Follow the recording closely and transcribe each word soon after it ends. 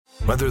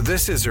Whether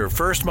this is her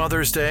first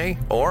Mother's Day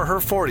or her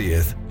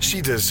 40th, she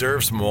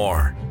deserves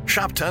more.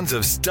 Shop tons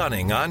of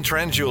stunning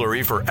on-trend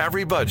jewelry for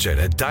every budget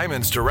at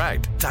Diamonds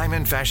Direct.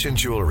 Diamond fashion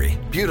jewelry,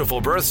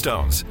 beautiful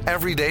birthstones,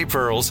 everyday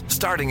pearls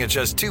starting at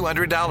just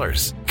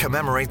 $200.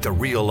 Commemorate the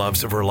real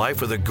loves of her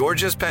life with a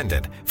gorgeous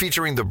pendant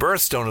featuring the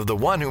birthstone of the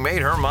one who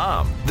made her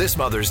mom. This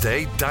Mother's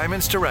Day,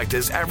 Diamonds Direct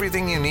is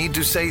everything you need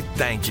to say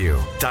thank you.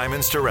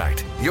 Diamonds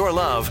Direct. Your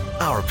love,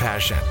 our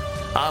passion.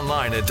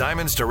 Online at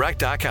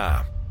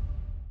diamondsdirect.com.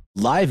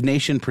 Live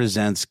Nation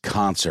presents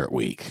Concert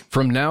Week.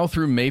 From now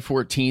through May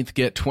 14th,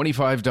 get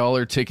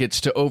 $25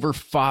 tickets to over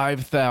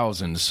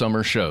 5,000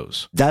 summer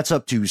shows. That's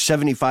up to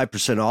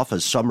 75% off a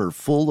summer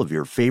full of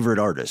your favorite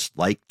artists,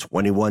 like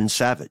 21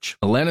 Savage,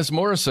 Alanis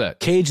Morissette,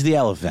 Cage the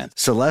Elephant,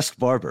 Celeste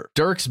Barber,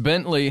 Dierks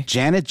Bentley,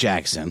 Janet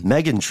Jackson,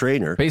 Meghan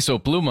Trainor, Peso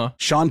Pluma,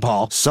 Sean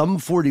Paul, Sum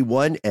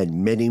 41,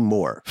 and many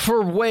more.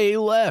 for way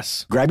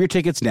less. Grab your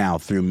tickets now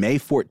through May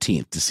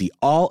 14th to see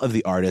all of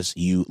the artists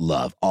you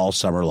love all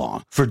summer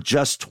long. For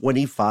just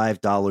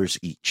 $25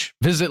 each.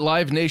 Visit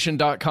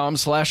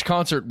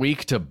livenation.com/Concert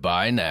Week to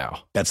buy now.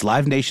 That's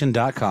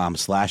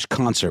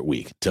livenation.com/Concert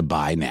Week to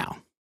buy now.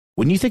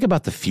 When you think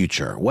about the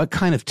future, what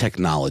kind of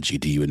technology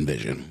do you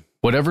envision?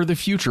 Whatever the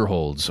future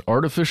holds,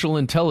 artificial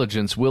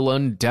intelligence will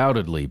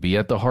undoubtedly be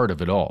at the heart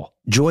of it all.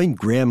 Join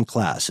Graham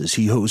Class as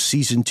he hosts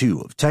Season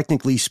 2 of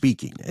Technically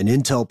Speaking, an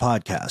Intel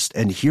podcast,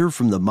 and hear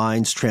from the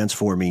minds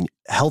transforming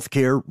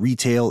healthcare,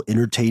 retail,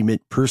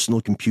 entertainment, personal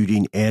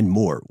computing, and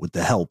more with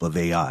the help of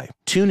AI.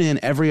 Tune in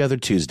every other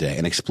Tuesday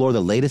and explore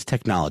the latest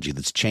technology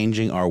that's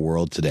changing our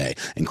world today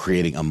and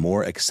creating a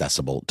more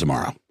accessible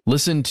tomorrow.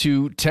 Listen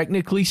to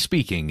Technically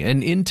Speaking,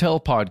 an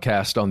Intel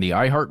podcast on the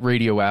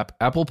iHeartRadio app,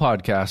 Apple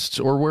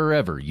Podcasts, or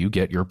wherever you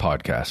get your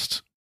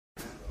podcasts.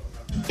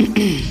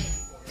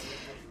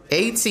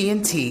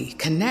 AT&T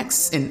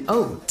connects an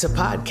ode to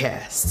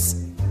podcasts.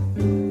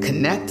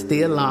 Connect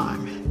the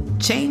alarm.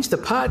 Change the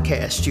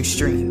podcast you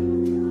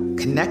stream.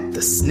 Connect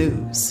the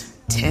snooze.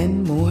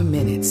 10 more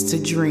minutes to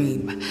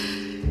dream.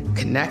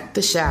 Connect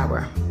the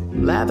shower.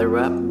 Lather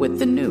up with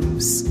the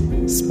news,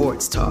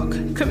 sports talk,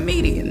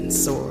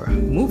 comedians, or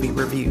movie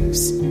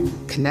reviews.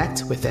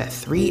 Connect with that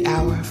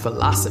 3-hour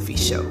philosophy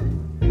show.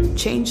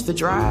 Change the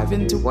drive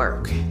into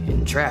work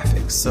in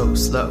traffic so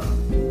slow.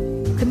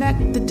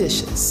 Connect the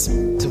dishes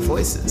to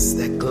voices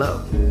that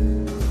glow.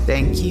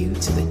 Thank you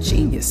to the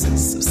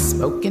geniuses of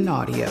spoken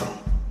audio.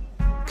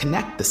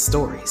 Connect the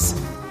stories.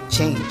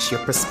 Change your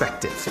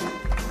perspective.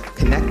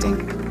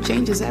 Connecting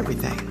changes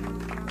everything.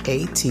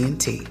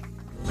 AT&T.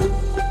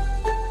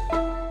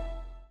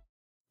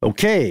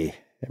 Okay,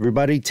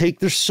 everybody take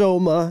their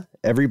Soma.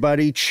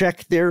 Everybody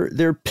check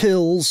their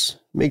pills.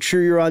 Make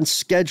sure you're on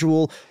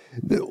schedule.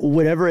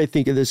 Whenever I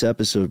think of this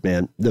episode,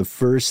 man, the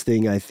first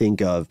thing I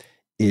think of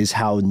is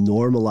how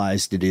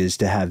normalized it is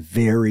to have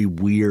very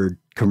weird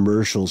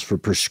commercials for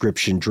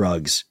prescription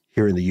drugs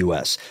here in the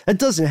U.S. That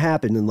doesn't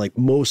happen in like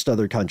most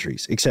other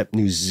countries, except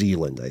New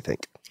Zealand, I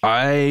think.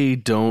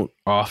 I don't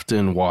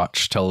often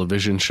watch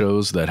television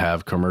shows that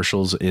have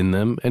commercials in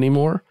them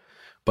anymore.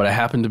 But I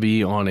happened to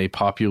be on a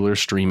popular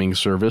streaming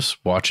service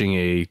watching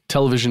a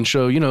television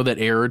show, that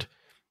aired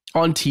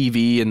on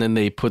TV, and then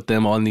they put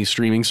them on these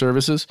streaming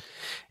services.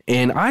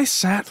 And I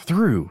sat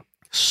through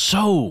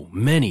so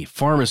many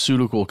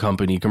pharmaceutical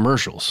company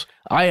commercials.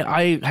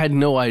 I had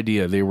no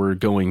idea they were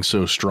going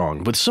so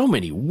strong, but so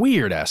many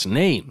weird ass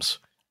names.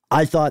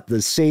 I thought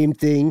the same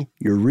thing.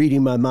 You're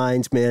reading my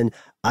mind, man.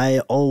 I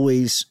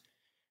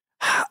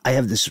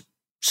have this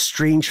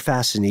strange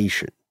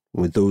fascination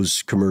with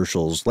those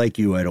commercials. Like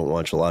you, I don't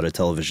watch a lot of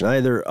television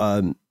either.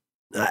 I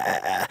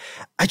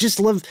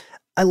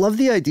love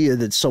the idea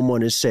that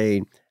someone is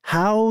saying,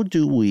 how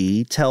do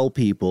we tell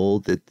people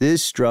that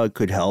this drug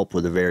could help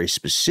with a very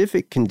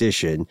specific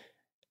condition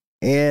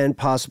and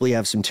possibly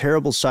have some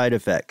terrible side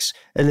effects?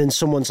 And then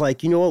someone's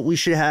like, you know what, we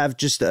should have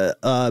just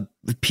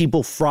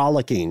people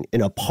frolicking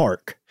in a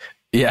park.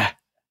 Yeah.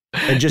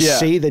 And just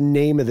say the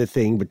name of the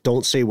thing, but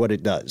don't say what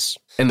it does.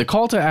 And the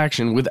call to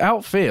action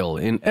without fail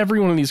in every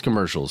one of these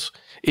commercials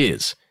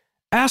is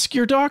ask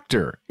your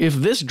doctor if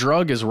this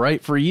drug is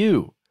right for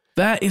you.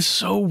 That is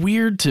so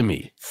weird to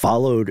me.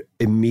 Followed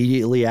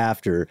immediately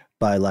after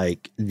by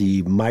like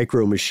the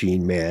Micro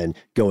Machine Man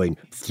going,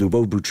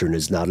 flubobutrin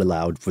is not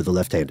allowed for the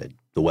left-handed.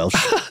 The Welsh.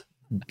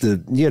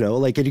 And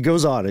it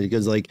goes on. It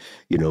goes like,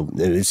 and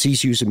it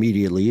cease use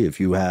immediately if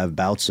you have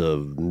bouts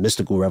of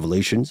mystical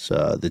revelations,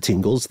 the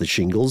tingles, the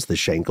shingles, the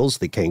shankles,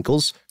 the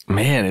cankles.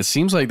 Man, it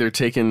seems like they're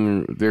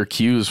taking their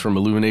cues from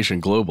Illumination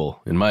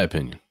Global, in my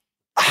opinion.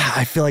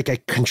 I feel like I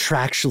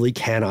contractually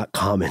cannot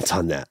comment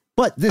on that.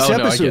 But this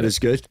episode is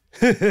good.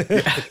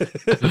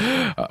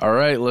 All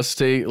right, let's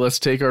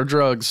take our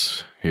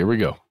drugs. Here we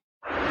go.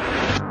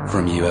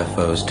 From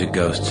UFOs to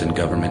ghosts and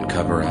government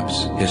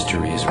cover-ups,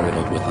 history is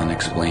riddled with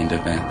unexplained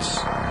events.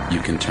 You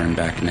can turn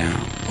back now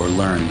or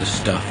learn the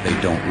stuff they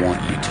don't want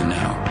you to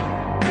know.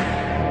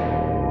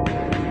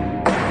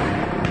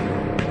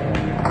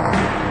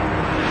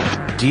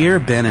 Dear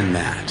Ben and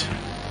Matt,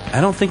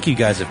 I don't think you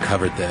guys have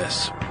covered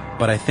this,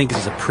 but I think this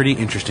is a pretty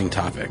interesting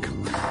topic.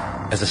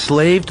 As a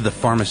slave to the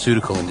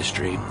pharmaceutical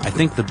industry, I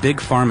think the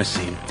big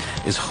pharmacy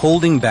is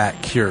holding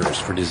back cures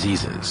for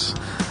diseases.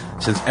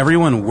 Since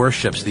everyone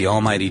worships the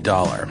almighty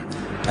dollar,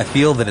 I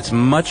feel that it's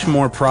much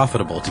more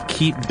profitable to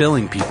keep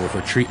billing people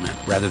for treatment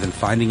rather than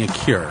finding a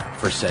cure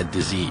for said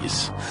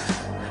disease.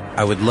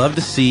 I would love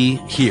to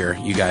hear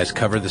you guys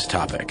cover this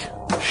topic.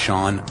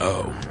 Sean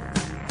O.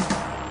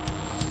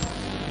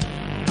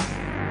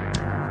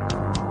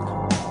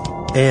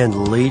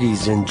 And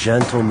ladies and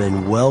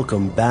gentlemen,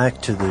 welcome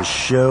back to the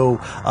show.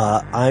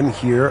 I'm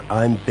here.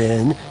 I'm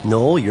Ben.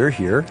 Noel, you're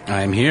here.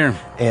 I'm here.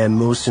 And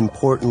most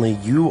importantly,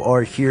 you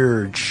are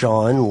here,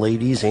 Sean.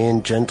 Ladies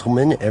and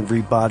gentlemen,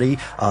 everybody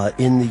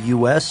in the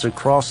U.S.,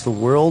 across the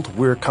world,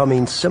 we're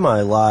coming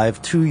semi-live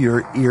to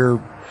your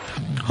ear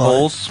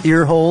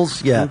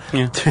holes, yeah.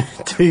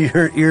 To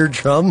your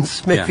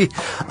eardrums, maybe.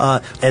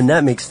 Yeah. And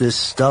that makes this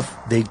stuff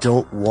they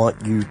don't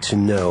want you to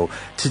know.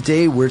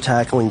 Today we're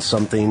tackling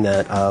something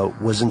that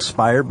was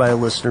inspired by a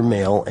listener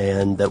mail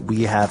and that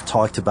we have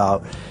talked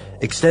about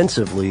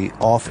extensively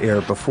off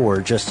air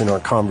before, just in our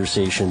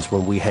conversations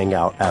when we hang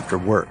out after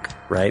work,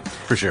 right?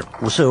 For sure.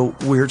 So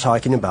we're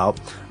talking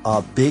about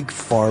big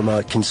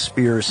pharma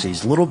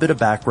conspiracies. A little bit of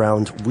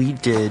background. We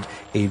did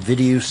a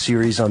video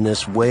series on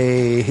this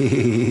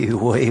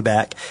way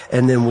back.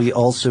 And then we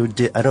also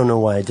did, I don't know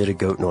why I did a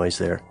goat noise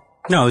there.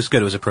 No, it was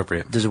good. It was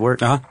appropriate. Does it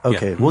work? Uh-huh.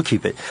 Okay, yeah. We'll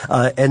keep it.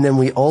 And then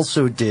we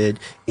also did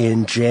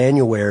in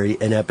January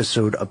an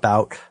episode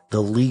about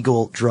the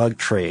legal drug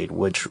trade,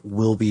 which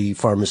will be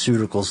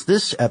pharmaceuticals.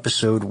 This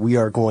episode, we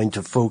are going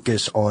to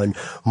focus on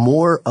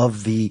more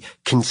of the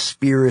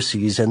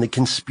conspiracies and the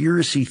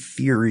conspiracy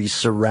theories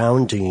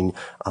surrounding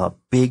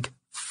big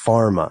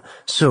pharma.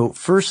 So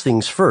first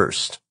things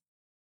first.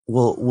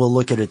 We'll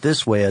look at it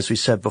this way. As we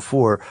said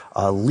before,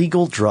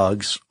 legal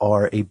drugs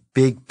are a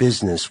big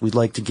business. We'd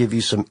like to give you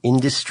some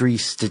industry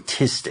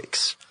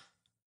statistics.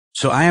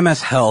 So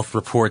IMS Health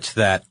reports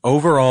that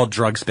overall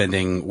drug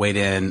spending weighed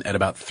in at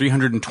about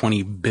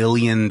 $320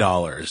 billion in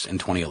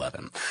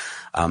 2011.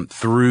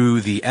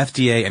 Through the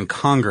FDA and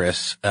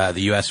Congress, the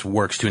U.S.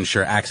 works to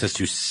ensure access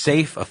to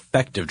safe,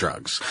 effective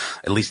drugs.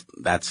 At least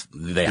that's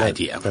the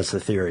idea. That's the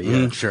theory,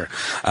 yeah. Sure.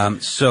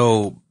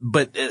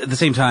 But at the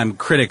same time,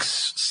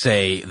 critics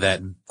say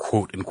that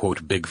quote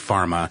unquote big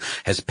pharma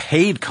has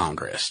paid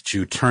Congress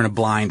to turn a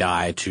blind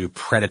eye to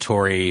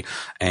predatory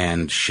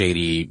and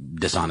shady,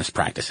 dishonest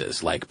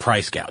practices like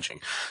price gouging.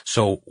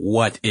 So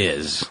what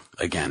is,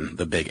 again,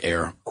 the big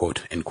air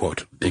quote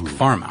unquote big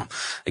pharma?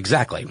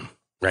 Exactly.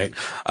 Right.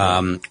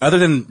 Other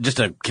than just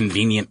a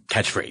convenient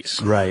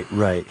catchphrase.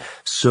 Right.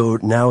 So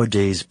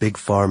nowadays, big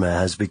pharma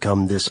has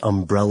become this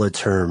umbrella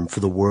term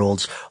for the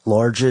world's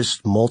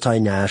largest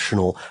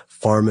multinational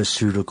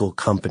pharmaceutical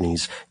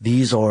companies.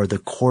 These are the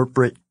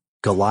corporate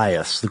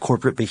Goliaths, the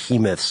corporate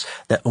behemoths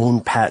that own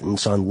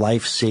patents on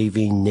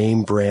life-saving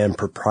name brand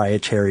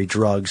proprietary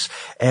drugs,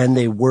 and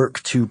they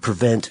work to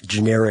prevent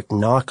generic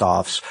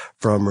knockoffs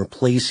from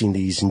replacing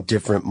these in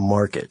different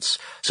markets.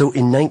 So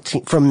from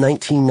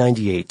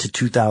 1998 to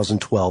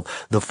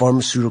 2012, the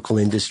pharmaceutical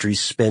industry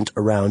spent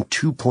around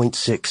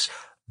 $2.6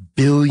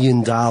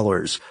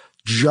 billion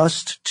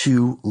just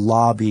to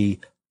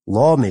lobby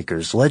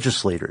lawmakers,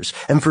 legislators.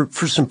 And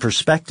for some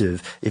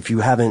perspective, if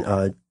you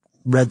haven't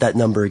read that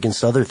number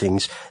against other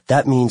things,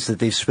 that means that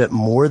they've spent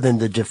more than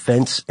the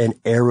defense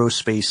and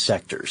aerospace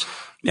sectors.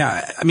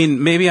 Yeah, I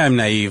mean, maybe I'm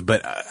naive,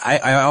 but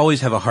I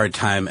always have a hard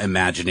time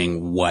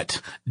imagining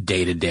what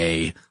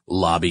day-to-day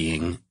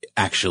lobbying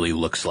actually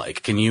looks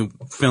like. Can you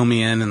fill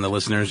me in and the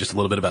listeners just a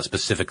little bit about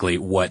specifically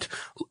what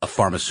a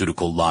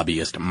pharmaceutical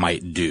lobbyist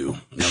might do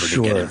in order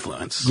to get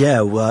influence?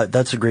 Yeah, well,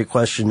 that's a great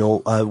question.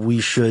 We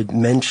should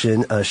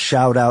mention a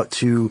shout out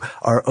to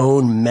our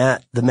own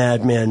Matt, the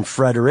Madman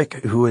Frederick,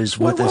 who is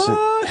with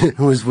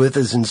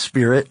us in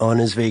spirit on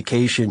his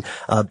vacation,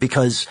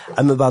 because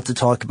I'm about to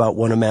talk about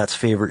one of Matt's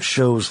favorite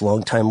shows.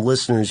 Longtime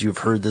listeners, you've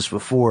heard this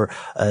before.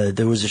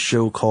 There was a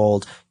show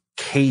called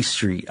K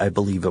Street, I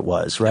believe it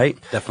was, right?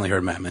 Definitely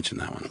heard Matt mention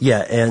that one.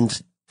 Yeah,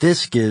 and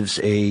this gives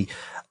a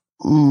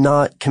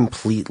not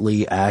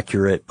completely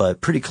accurate, but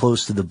pretty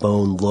close to the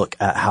bone look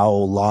at how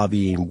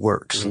lobbying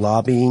works. Mm-hmm.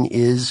 Lobbying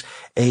is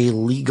a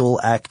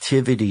legal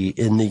activity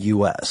in the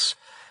U.S.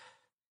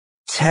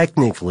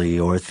 Technically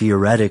or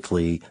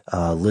theoretically,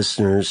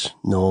 listeners,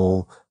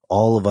 Noel,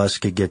 all of us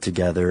could get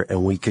together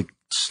and we could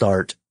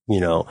start,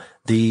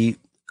 the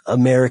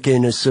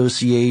American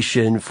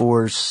Association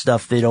for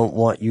stuff they don't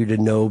want you to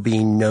know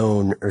being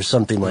known or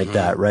something like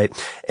that, right?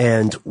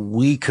 And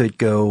we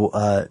could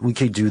we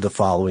could do the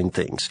following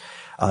things.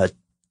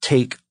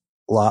 Take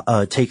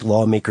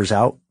lawmakers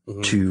out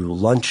to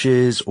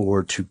lunches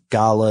or to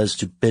galas,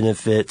 to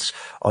benefits,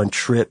 on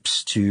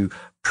trips, to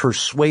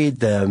persuade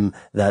them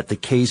that the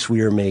case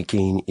we are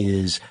making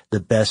is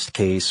the best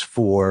case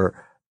for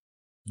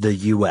the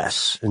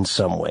U.S. in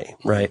some way,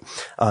 right?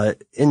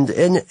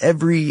 And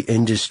every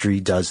industry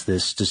does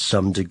this to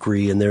some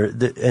degree, and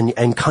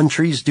and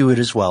countries do it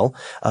as well.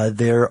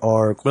 There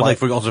are but like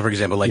for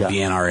example, like the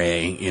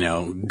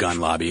NRA, gun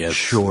lobbyists.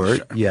 Sure,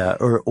 yeah,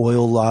 or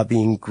oil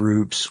lobbying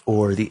groups,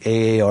 or the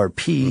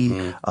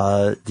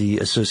AARP, the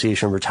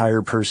Association of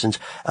Retired Persons.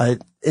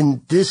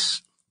 And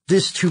this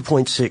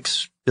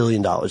 $2.6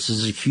 billion. This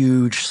is a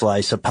huge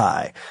slice of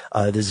pie.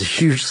 This is a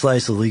huge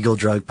slice of legal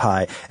drug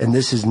pie. And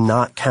this is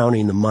not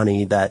counting the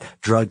money that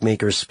drug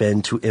makers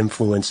spend to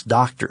influence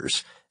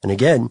doctors. And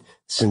again,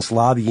 since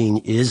lobbying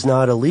is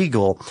not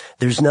illegal,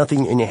 there's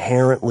nothing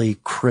inherently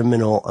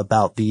criminal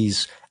about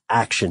these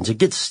actions. It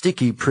gets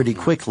sticky pretty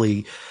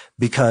quickly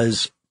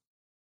because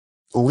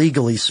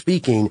legally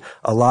speaking,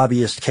 a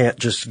lobbyist can't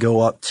just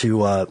go up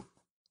to,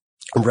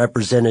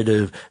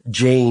 Representative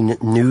Jane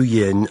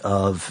Nguyen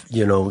of,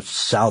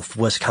 South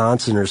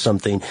Wisconsin or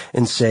something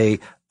and say,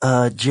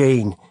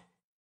 Jane,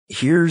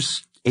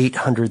 here's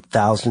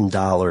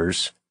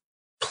 $800,000.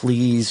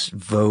 Please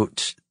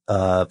vote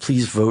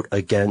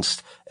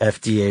against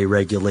FDA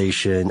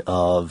regulation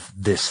of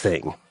this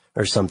thing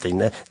or something.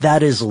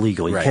 That is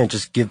illegal. You can't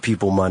just give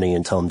people money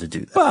and tell them to do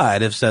that.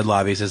 But if said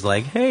lobbyist is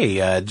like,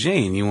 hey,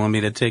 Jane, you want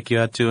me to take you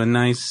out to a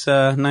nice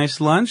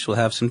lunch? We'll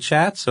have some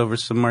chats over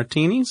some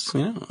martinis.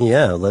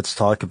 Yeah, let's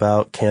talk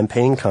about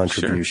campaign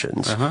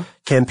contributions. Sure.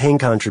 Campaign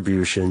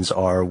contributions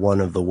are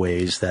one of the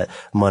ways that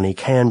money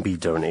can be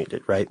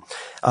donated, right?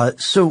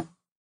 So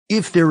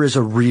if there is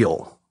a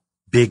real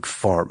big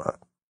pharma,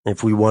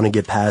 if we want to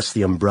get past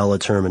the umbrella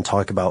term and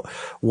talk about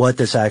what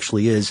this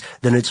actually is,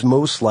 then it's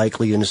most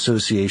likely an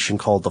association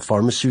called the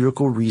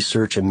Pharmaceutical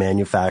Research and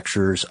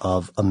Manufacturers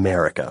of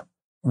America.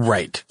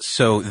 Right.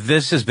 So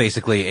this is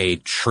basically a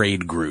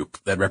trade group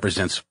that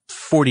represents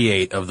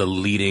 48 of the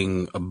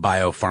leading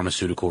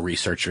biopharmaceutical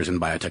researchers and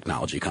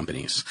biotechnology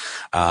companies.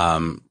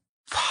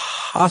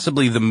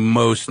 Possibly the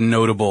most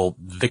notable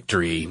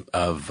victory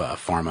of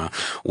pharma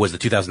was the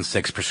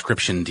 2006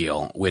 prescription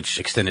deal, which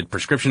extended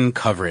prescription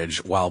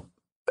coverage while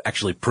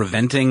actually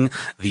preventing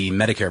the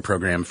Medicare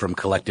program from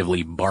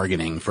collectively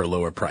bargaining for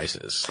lower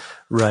prices.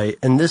 Right.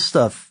 And this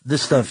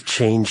stuff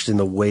changed in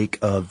the wake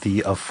of the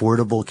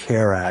Affordable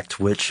Care Act,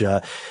 which,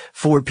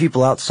 for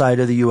people outside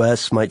of the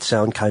U.S. might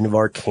sound kind of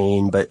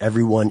arcane, but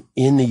everyone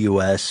in the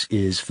U.S.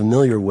 is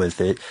familiar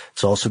with it.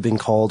 It's also been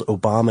called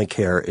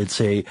Obamacare. It's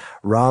a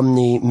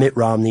Mitt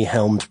Romney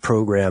helmed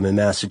program in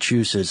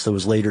Massachusetts that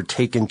was later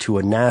taken to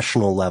a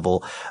national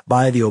level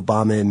by the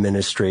Obama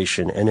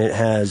administration. And it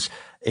has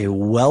a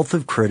wealth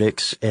of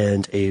critics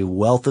and a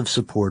wealth of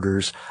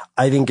supporters.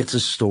 I think it's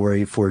a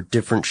story for a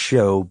different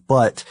show,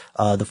 but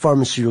the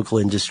pharmaceutical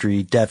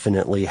industry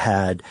definitely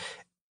had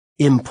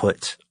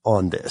input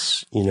on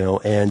this,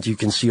 and you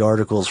can see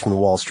articles from the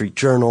Wall Street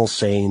Journal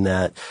saying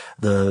that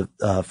the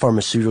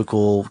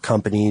pharmaceutical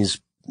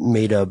companies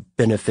made a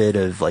benefit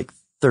of like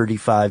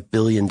 $35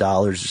 billion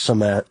or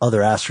some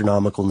other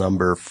astronomical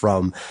number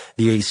from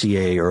the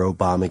ACA or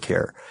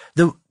Obamacare.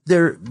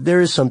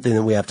 There is something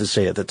that we have to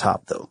say at the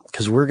top, though,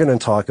 because we're going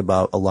to talk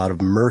about a lot of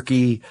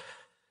murky,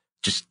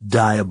 just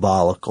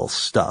diabolical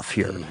stuff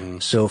here. Mm-hmm.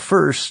 So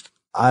first,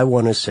 I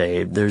want to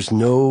say there's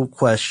no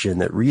question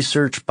that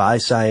research by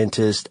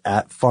scientists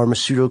at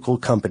pharmaceutical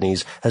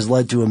companies has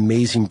led to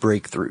amazing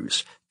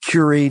breakthroughs,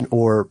 curing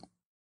or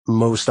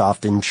most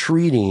often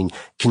treating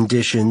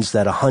conditions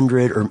that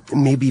 100 or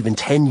maybe even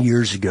 10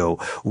 years ago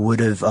would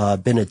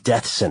have been a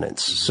death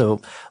sentence.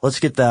 So let's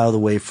get that out of the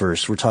way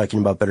first. We're talking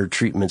about better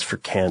treatments for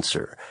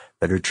cancer,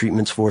 better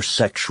treatments for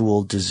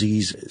sexual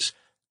diseases,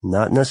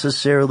 not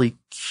necessarily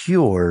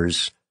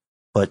cures,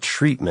 but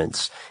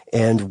treatments.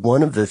 And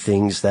one of the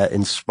things that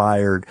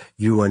inspired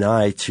you and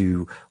I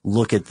to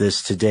look at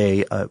this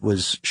today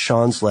was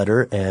Sean's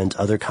letter and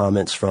other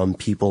comments from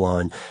people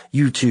on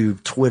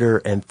YouTube, Twitter,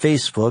 and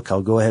Facebook.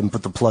 I'll go ahead and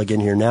put the plug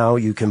in here now.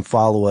 You can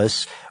follow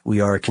us. We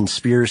are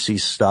Conspiracy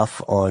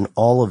Stuff on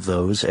all of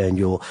those, and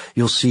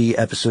you'll see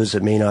episodes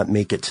that may not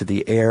make it to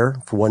the air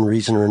for one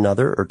reason or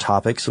another, or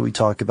topics that we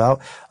talk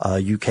about.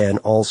 You can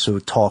also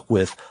talk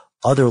with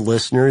other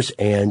listeners,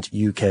 and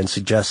you can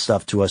suggest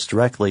stuff to us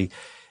directly.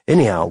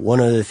 Anyhow, one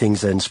of the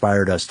things that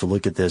inspired us to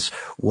look at this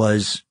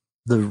was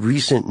the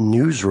recent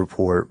news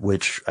report,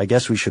 which I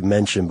guess we should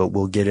mention, but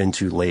we'll get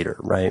into later,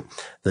 right?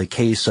 The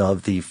case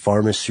of the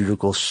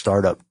pharmaceutical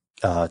startup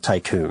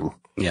tycoon.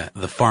 Yeah,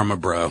 the pharma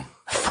bro,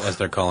 as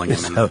they're calling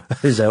him.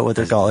 Is that what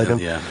they're calling him?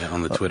 Yeah,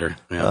 on the Twitter.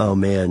 Yeah. Oh,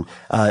 man.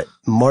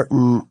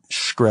 Martin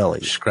Shkreli.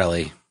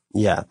 Shkreli.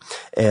 Yeah.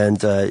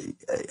 And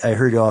I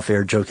heard you off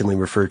air jokingly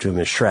refer to him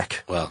as Shrek.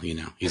 Well,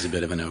 he's a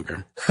bit of an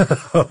ogre.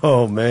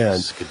 Oh, man.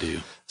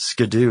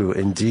 Skidoo,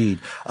 indeed.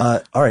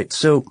 All right.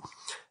 So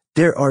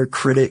there are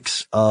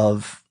critics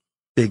of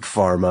Big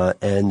Pharma,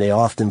 and they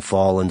often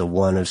fall into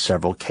one of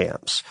several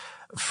camps.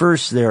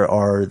 First, there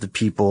are the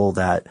people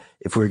that,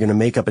 if we're going to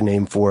make up a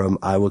name for them,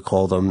 I would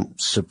call them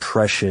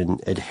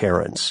suppression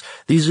adherents.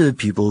 These are the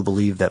people who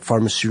believe that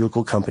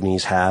pharmaceutical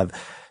companies have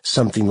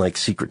something like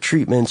secret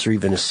treatments or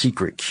even a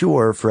secret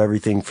cure for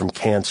everything from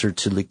cancer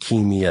to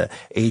leukemia,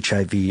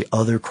 HIV,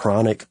 other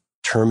chronic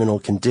terminal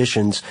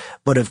conditions,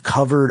 but have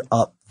covered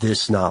up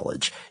this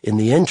knowledge in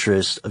the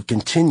interest of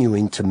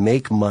continuing to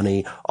make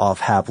money off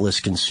hapless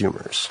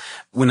consumers.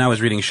 When I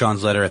was reading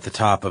Sean's letter at the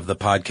top of the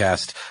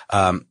podcast,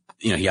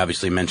 he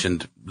obviously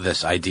mentioned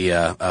this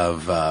idea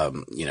of,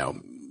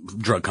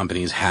 drug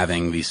companies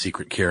having these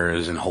secret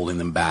cures and holding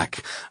them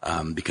back,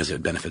 because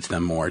it benefits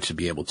them more to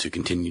be able to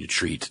continue to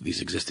treat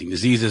these existing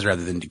diseases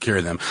rather than to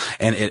cure them.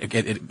 And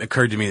it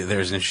occurred to me that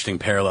there's an interesting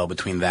parallel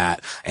between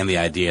that and the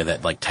idea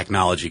that like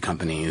technology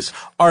companies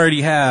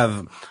already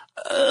have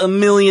a 1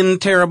 million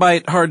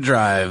terabyte hard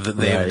drive that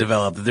they've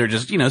developed that they're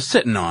just,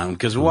 sitting on,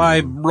 because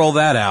why roll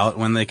that out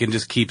when they can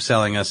just keep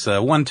selling us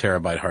a 1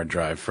 terabyte hard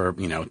drive for,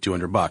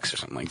 $200 or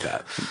something like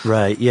that.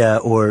 Right. Yeah.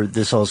 Or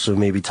this also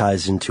maybe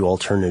ties into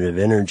alternative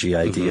energy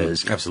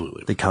ideas. Mm-hmm.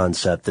 Absolutely. The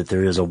concept that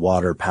there is a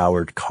water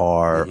powered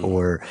car,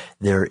 or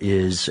there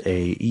is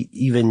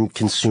even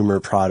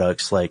consumer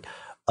products like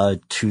a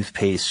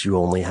toothpaste you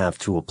only have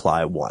to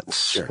apply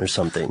once or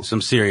something.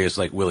 Some serious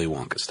like Willy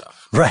Wonka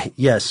stuff. Right.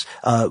 Yes.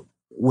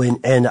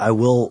 And I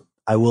will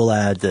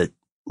add that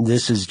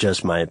this is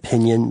just my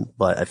opinion,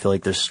 but I feel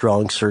like there's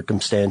strong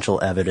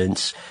circumstantial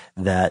evidence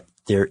that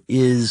there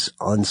is,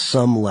 on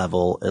some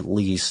level at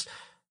least,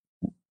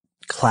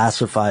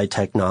 classified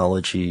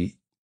technology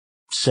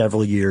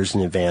several years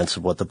in advance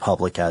of what the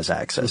public has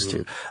access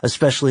to,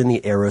 especially in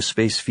the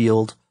aerospace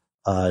field,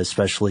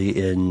 especially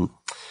in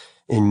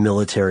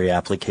military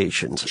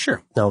applications.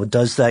 Sure. Now,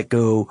 does that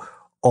go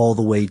all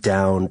the way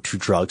down to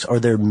drugs? Are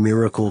there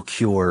miracle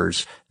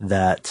cures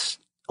that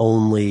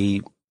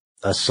only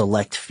a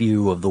select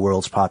few of the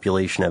world's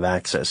population have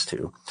access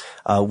to?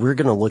 We're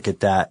going to look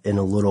at that in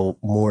a little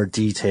more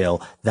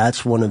detail.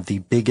 That's one of the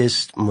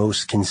biggest,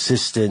 most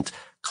consistent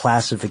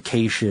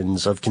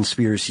classifications of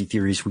conspiracy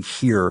theories we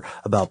hear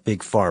about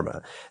big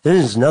pharma. Then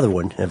there's another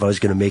one. If I was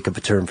going to make up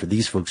a term for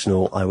these folks,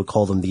 I would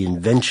call them the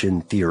invention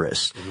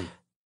theorists.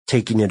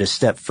 Taking it a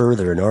step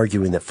further and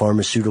arguing that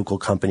pharmaceutical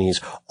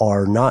companies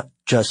are not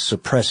just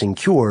suppressing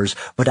cures,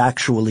 but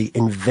actually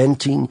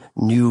inventing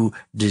new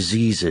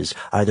diseases,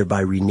 either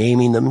by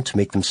renaming them to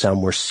make them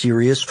sound more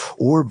serious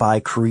or by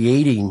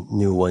creating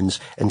new ones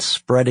and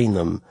spreading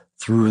them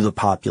through the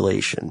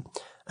population.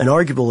 An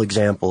arguable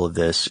example of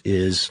this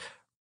is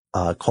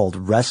called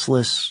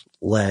restless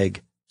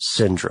leg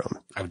syndrome.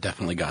 I've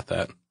definitely got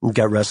that. You've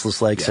got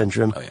restless leg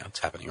syndrome? Oh, yeah. It's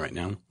happening right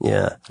now.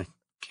 Yeah. I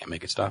can't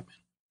make it stop.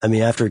 I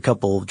mean, after a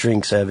couple of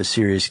drinks, I have a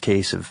serious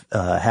case of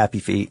happy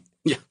feet.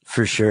 Yeah.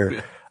 For sure.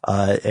 Yeah.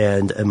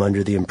 And I'm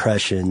under the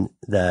impression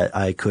that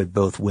I could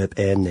both whip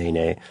and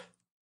nay-nay.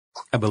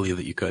 I believe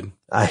that you could.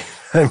 I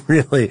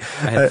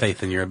have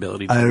faith in your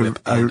ability to whip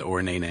and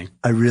or nay-nay.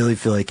 I really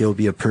feel like it will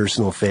be a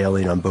personal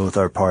failing on both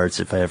our parts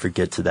if I ever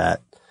get to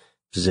that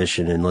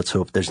position, and let's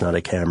hope there's not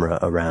a camera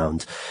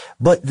around.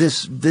 But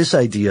this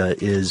idea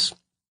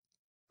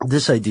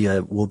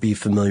will be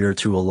familiar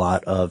to a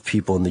lot of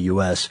people in the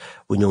U.S.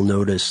 when you'll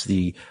notice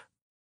the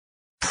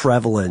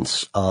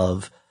prevalence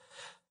of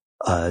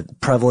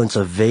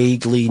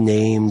vaguely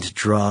named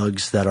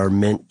drugs that are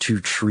meant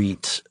to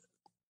treat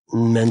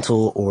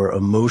mental or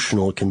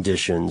emotional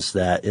conditions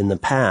that in the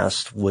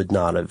past would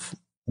not have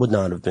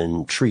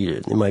been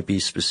treated. It might be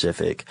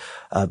specific,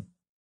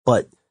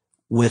 but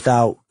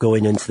without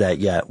going into that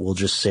yet, we'll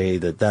just say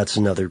that that's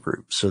another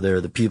group. So there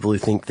are the people who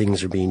think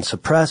things are being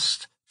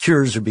suppressed,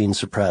 cures are being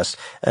suppressed,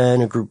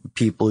 and a group of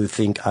people who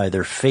think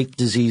either fake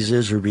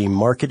diseases are being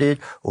marketed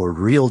or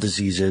real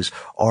diseases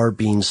are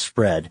being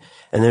spread.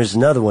 And there's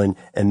another one,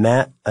 and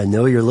Matt, I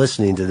know you're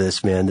listening to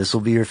this, man. This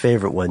will be your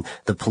favorite one.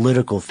 The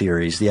political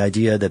theories, the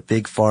idea that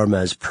Big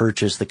Pharma has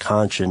purchased the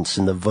conscience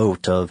and the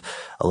vote of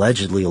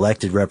allegedly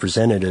elected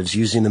representatives,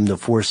 using them to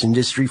force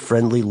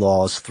industry-friendly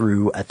laws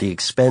through at the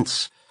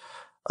expense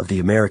of the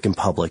American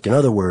public. In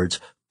other words,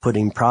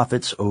 putting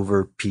profits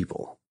over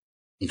people.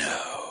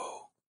 No.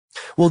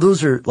 Well,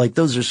 those are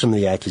some of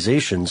the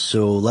accusations.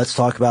 So let's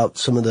talk about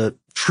some of the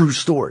true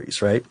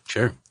stories, right?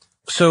 Sure.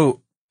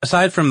 So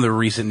aside from the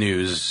recent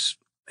news,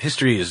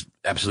 history is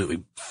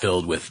absolutely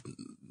filled with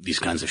these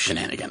kinds of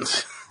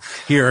shenanigans.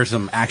 Here are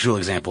some actual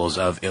examples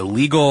of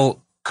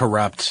illegal,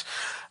 corrupt,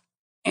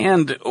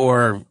 and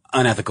or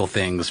unethical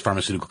things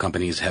pharmaceutical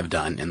companies have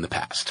done in the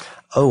past.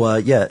 Oh,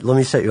 yeah. Let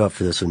me set you up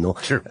for this one, Noel.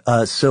 Sure.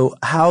 So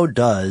how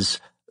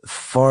does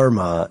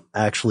pharma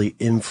actually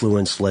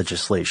influence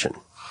legislation?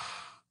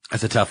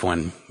 That's a tough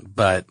one,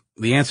 but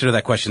the answer to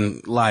that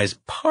question lies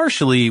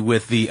partially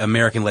with the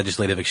American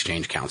Legislative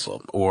Exchange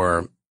Council,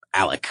 or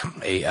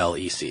ALEC,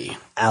 A-L-E-C.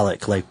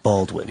 ALEC, like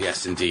Baldwin.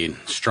 Yes, indeed.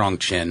 Strong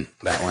chin,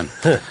 that one.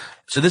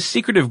 So this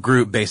secretive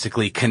group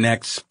basically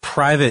connects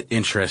private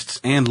interests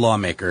and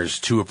lawmakers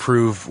to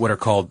approve what are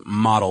called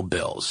model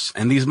bills.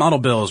 And these model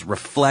bills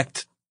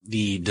reflect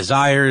the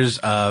desires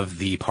of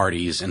the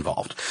parties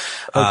involved.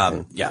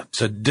 Okay.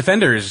 So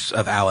defenders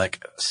of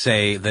ALEC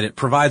say that it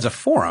provides a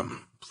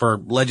forum for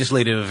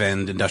legislative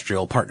and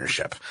industrial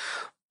partnership.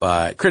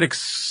 But critics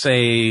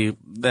say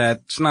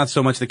that's not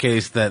so much the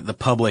case, that the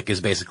public is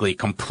basically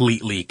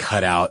completely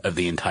cut out of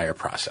the entire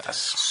process.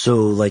 So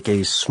like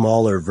a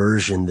smaller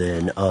version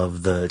then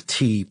of the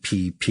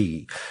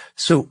TPP.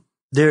 So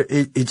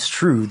it's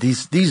true.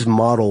 These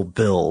model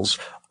bills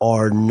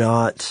are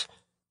not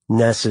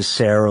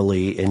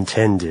necessarily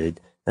intended,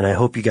 and I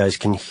hope you guys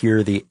can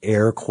hear the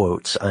air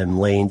quotes I'm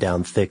laying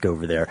down thick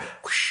over there.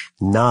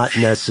 Not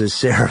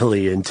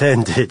necessarily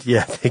intended,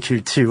 yeah, thank you,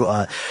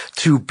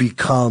 to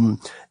become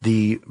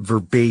the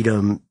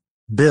verbatim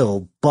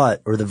bill,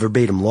 or the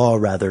verbatim law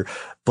rather,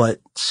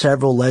 but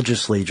several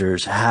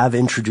legislatures have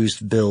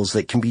introduced bills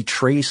that can be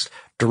traced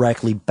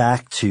directly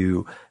back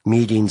to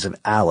meetings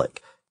of ALEC.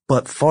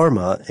 But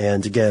PhRMA,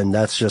 and again,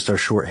 that's just our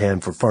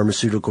shorthand for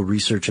Pharmaceutical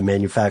Research and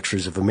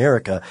Manufacturers of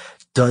America,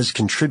 does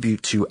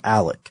contribute to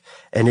ALEC.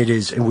 And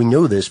we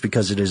know this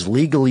because it is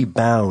legally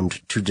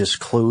bound to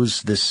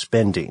disclose this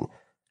spending.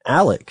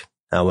 ALEC,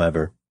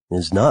 however,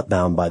 is not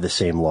bound by the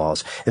same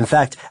laws. In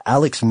fact,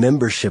 ALEC's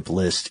membership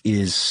list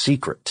is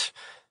secret.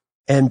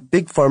 And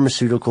big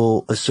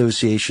pharmaceutical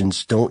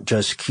associations don't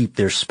just keep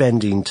their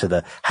spending to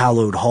the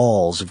hallowed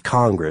halls of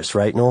Congress,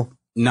 right, Noel?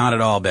 Not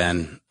at all,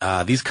 Ben.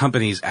 These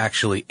companies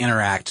actually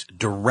interact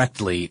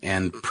directly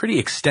and pretty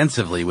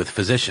extensively with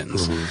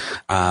physicians,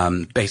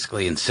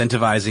 basically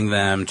incentivizing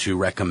them to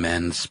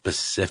recommend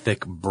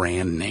specific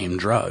brand name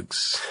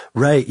drugs.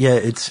 Right. Yeah.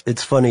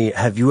 It's funny.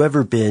 Have you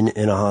ever been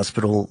in a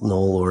hospital,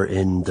 Noel, or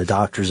in the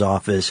doctor's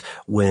office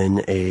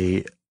when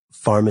a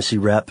pharmacy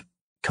rep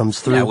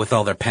comes through? Yeah, with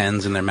all their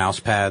pens and their mouse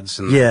pads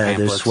and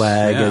their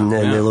swag, and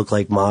they look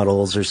like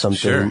models or something.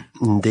 Sure.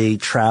 And they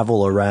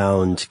travel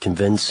around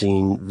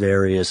convincing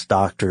various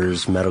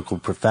doctors, medical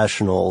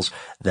professionals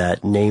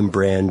that name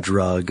brand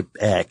drug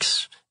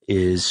X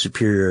is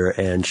superior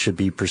and should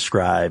be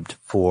prescribed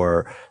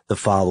for the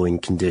following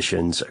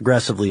conditions,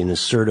 aggressively and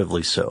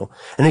assertively so.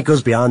 And it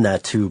goes beyond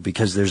that too,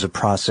 because there's a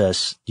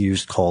process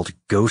used called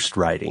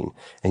ghostwriting.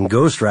 And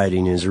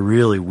ghostwriting is a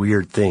really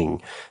weird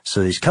thing.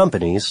 So these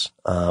companies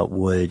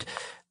would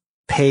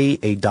pay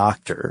a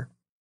doctor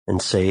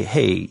and say,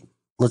 hey,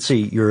 let's say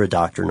you're a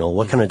doctor, Noel.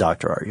 What kind of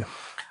doctor are you?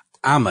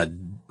 I'm a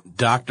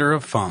doctor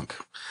of funk.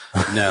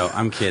 No,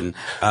 I'm kidding.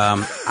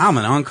 I'm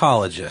an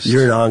oncologist.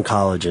 You're an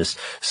oncologist.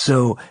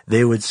 So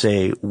they would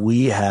say,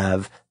 we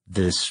have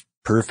this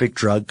perfect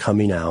drug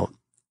coming out,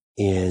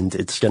 and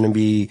it's going to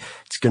be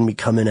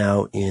coming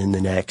out in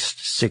the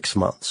next 6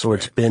 months, or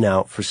it's been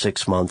out for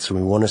 6 months, and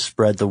we want to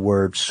spread the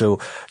word.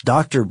 So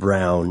Dr.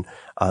 Brown,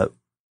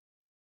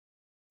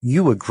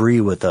 you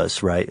agree with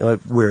us, right?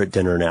 We're at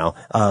dinner now.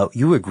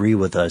 You agree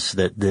with us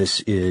that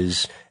this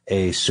is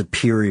a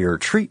superior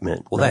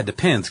treatment. Well, right? That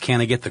depends.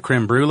 Can I get the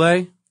creme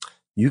brulee?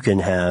 You can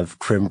have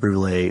creme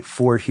brulee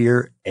for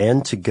here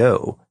and to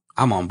go.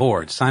 I'm on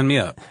board. Sign me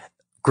up.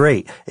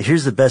 Great.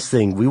 Here's the best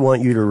thing. We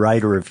want you to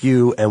write a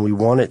review, and we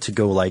want it to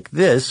go like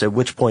this, at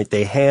which point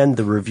they hand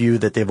the review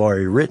that they've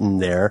already written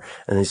there,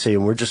 and they say,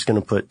 we're just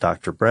going to put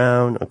Dr.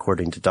 Brown,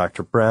 according to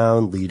Dr.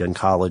 Brown, lead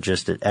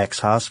oncologist at X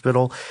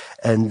hospital,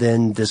 and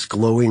then this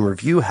glowing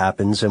review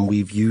happens, and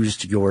we've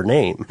used your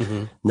name.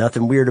 Mm-hmm.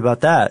 Nothing weird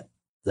about that.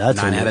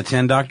 That's 9 out of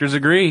 10 doctors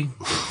agree.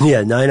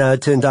 Yeah, 9 out of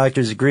 10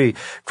 doctors agree.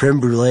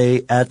 Creme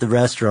brulee at the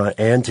restaurant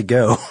and to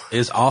go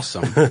is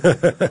awesome.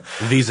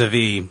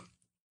 Vis-a-vis,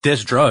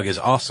 this drug is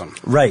awesome.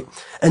 Right.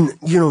 And,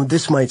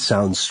 this might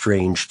sound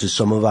strange to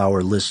some of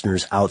our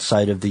listeners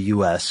outside of the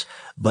U.S.,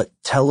 but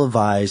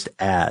televised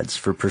ads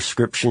for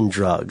prescription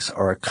drugs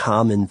are a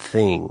common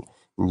thing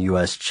in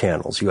U.S.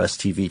 channels, U.S.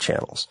 TV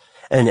channels.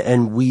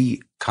 And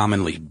we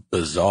commonly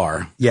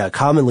bizarre. Yeah,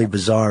 commonly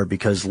bizarre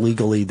because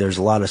legally there's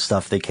a lot of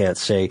stuff they can't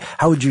say.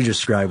 How would you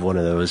describe one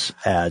of those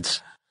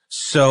ads?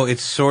 So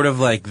it's sort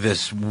of like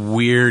this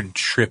weird,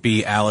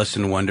 trippy Alice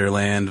in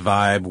Wonderland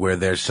vibe where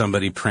there's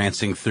somebody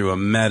prancing through a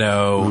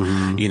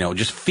meadow,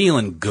 just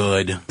feeling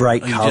good.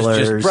 Bright colors.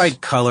 Just bright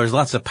colors,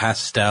 lots of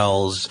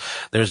pastels.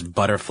 There's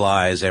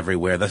butterflies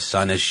everywhere. The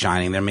sun is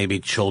shining. There may be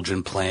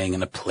children playing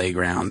in a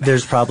playground.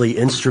 There's probably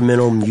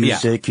instrumental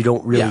music. Yeah. You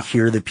don't really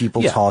hear the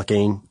people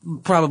talking.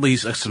 Probably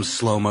some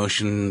slow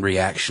motion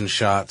reaction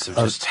shots of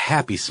just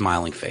happy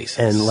smiling faces.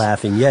 And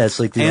laughing. Yeah, it's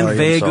like the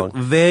R.E.M. song.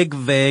 vague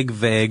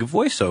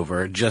voiceover.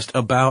 Just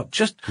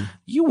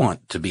you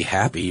want to be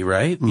happy,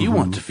 right? Mm-hmm. You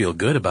want to feel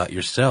good about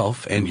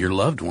yourself and your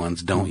loved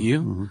ones, don't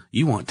you? Mm-hmm.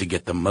 You want to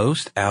get the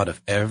most out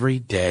of every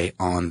day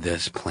on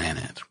this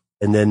planet.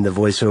 And then the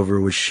voiceover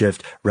would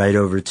shift right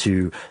over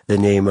to the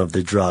name of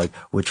the drug,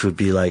 which would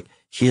be like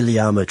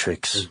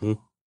Heliometrix.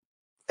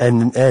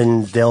 Mm-hmm.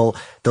 And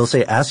they'll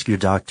say, ask your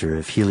doctor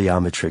if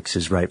Heliometrix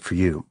is right for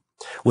you,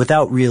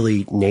 without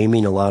really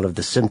naming a lot of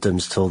the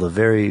symptoms till the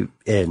very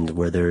end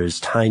where there is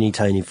tiny,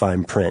 tiny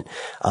fine print.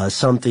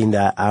 Something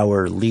that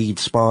our lead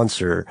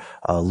sponsor,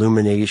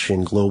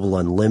 Lumination Global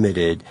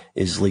Unlimited,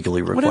 is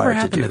legally required to do. Whatever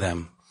happened to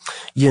them?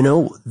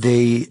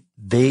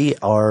 They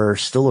are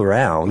still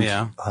around.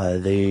 Yeah.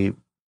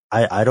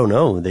 I don't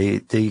know.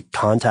 They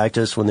contact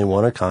us when they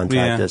want to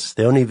contact us.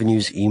 They don't even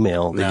use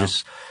email. They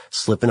just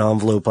slip an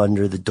envelope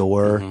under the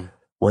door. Mm-hmm.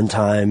 One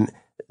time,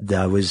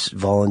 I was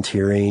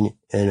volunteering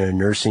in a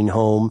nursing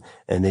home,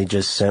 and they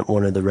just sent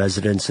one of the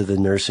residents of the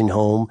nursing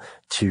home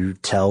to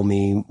tell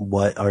me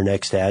what our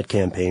next ad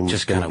campaign was.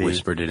 Just kind of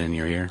whispered it in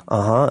your ear.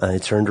 I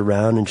turned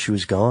around and she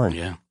was gone.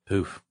 Yeah.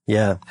 Poof.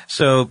 Yeah.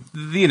 So,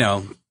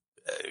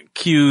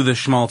 cue the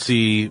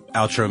schmaltzy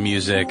outro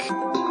music.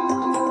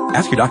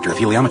 Ask your doctor if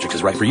Heliometrix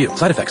is right for you.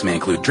 Side effects may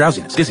include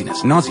drowsiness,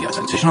 dizziness, nausea,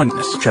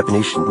 sensation-ness,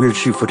 trepanation, weird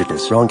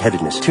shoe-footedness,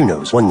 wrong-headedness, two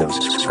nose, one nose,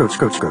 scrote,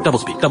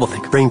 doublespeak,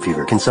 doublethink, brain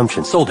fever,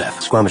 consumption, soul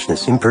death,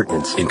 squamishness,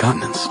 impertinence,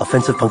 incontinence,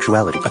 offensive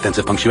punctuality,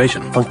 offensive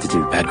punctuation,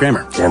 functitude, bad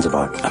grammar,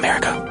 Zanzibar,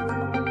 America.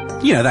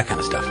 You know, that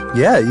kind of stuff.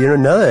 Yeah,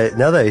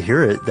 now that I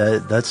hear it,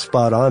 that's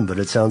spot on, but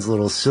it sounds a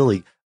little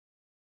silly.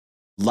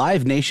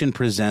 Live Nation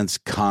presents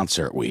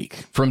Concert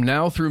Week. From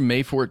now through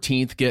May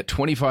 14th, get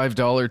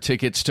 $25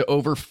 tickets to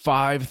over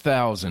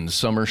 5,000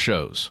 summer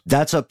shows.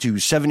 That's up to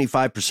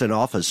 75%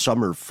 off a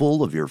summer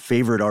full of your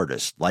favorite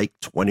artists, like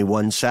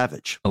 21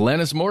 Savage,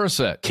 Alanis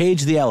Morissette,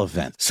 Cage the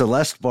Elephant,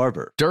 Celeste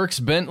Barber,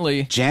 Dierks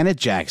Bentley, Janet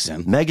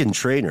Jackson, Meghan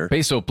Trainor,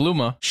 Peso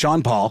Pluma,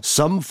 Sean Paul,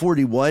 Sum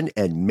 41,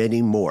 and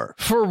many more.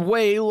 for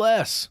way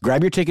less.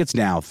 Grab your tickets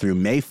now through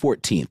May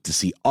 14th to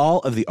see all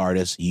of the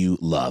artists you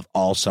love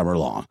all summer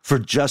long For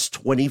just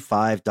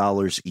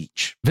 $25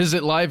 each.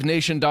 Visit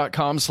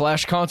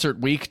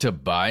livenation.com/Concert Week to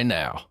buy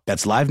now.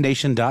 That's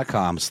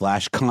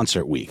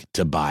livenation.com/Concert Week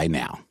to buy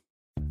now.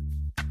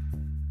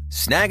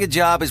 Snag a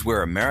Job is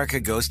where America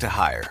goes to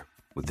hire,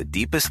 with the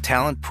deepest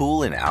talent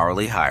pool in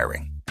hourly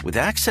hiring. With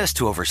access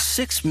to over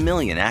 6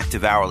 million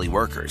active hourly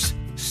workers,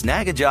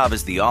 Snag a Job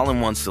is the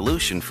all-in-one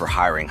solution for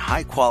hiring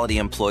high-quality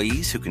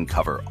employees who can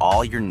cover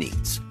all your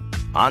needs.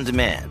 On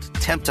demand,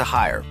 temp to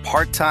hire,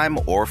 part-time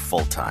or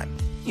full-time.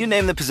 You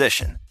name the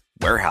position.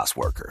 Warehouse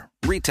worker,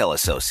 retail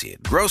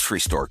associate, grocery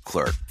store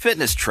clerk,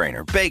 fitness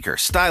trainer, baker,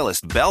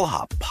 stylist,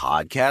 bellhop,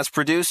 podcast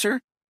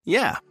producer?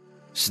 Yeah,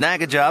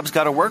 Snag a Job's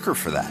got a worker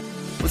for that.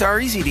 With our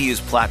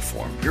easy-to-use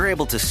platform, you're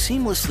able to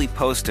seamlessly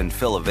post and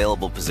fill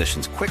available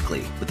positions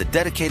quickly with a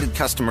dedicated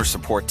customer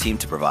support team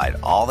to provide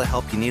all the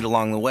help you need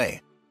along the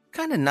way.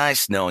 Kinda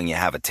nice knowing you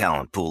have a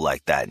talent pool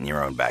like that in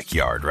your own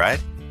backyard, right?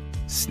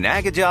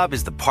 Snag a Job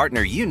is the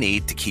partner you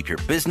need to keep your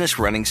business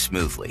running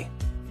smoothly.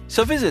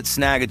 So visit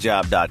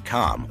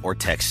snagajob.com or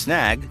text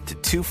SNAG to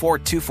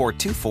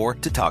 242424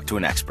 to talk to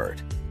an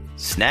expert.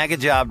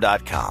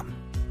 Snagajob.com,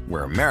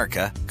 where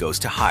America goes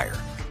to hire.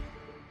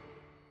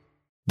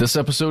 This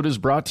episode is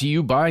brought to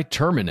you by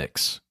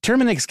Terminix.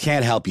 Terminix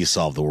can't help you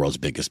solve the world's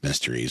biggest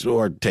mysteries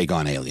or take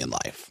on alien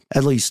life.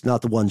 At least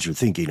not the ones you're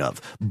thinking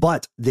of.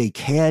 But they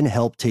can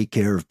help take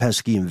care of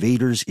pesky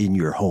invaders in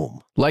your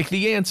home. Like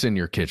the ants in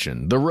your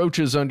kitchen, the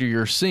roaches under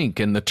your sink,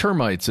 and the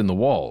termites in the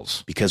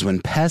walls. Because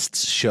when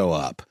pests show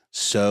up,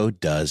 so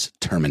does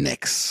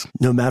Terminix.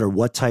 No matter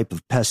what type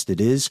of pest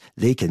it is,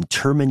 they can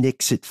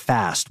Terminix it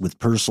fast with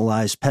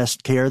personalized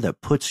pest care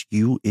that puts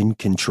you in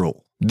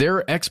control.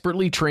 Their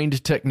expertly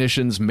trained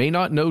technicians may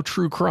not know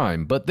true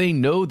crime, but they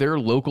know their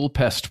local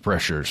pest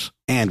pressures.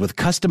 And with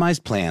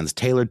customized plans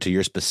tailored to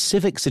your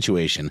specific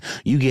situation,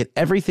 you get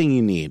everything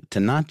you need to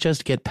not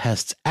just get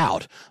pests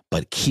out,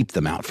 but keep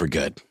them out for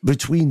good.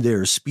 Between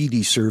their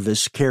speedy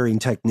service, caring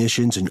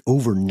technicians, and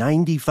over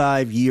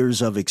 95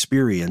 years of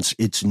experience,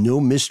 it's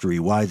no mystery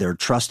why they're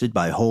trusted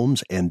by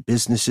homes and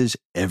businesses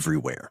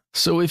everywhere.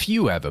 So if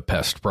you have a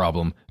pest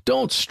problem,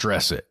 don't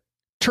stress it.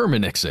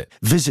 Terminix it.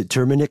 Visit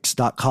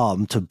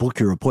Terminix.com to book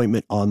your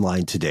appointment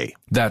online today.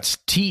 That's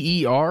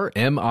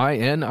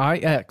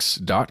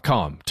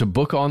TERMINIX.com to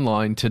book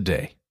online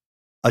today.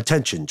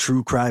 Attention,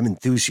 true crime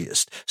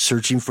enthusiast.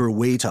 Searching for a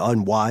way to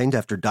unwind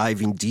after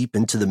diving deep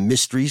into the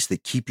mysteries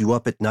that keep you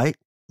up at night?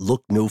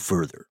 Look no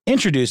further.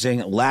 Introducing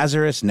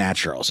Lazarus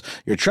Naturals,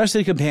 your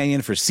trusted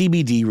companion for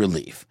CBD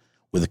relief.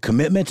 With a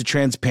commitment to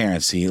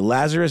transparency,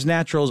 Lazarus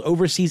Naturals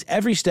oversees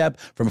every step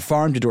from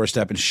farm to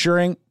doorstep,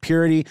 ensuring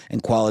purity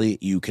and quality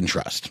you can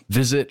trust.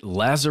 Visit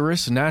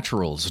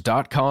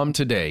LazarusNaturals.com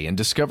today and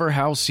discover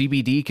how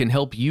CBD can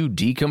help you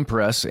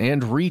decompress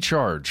and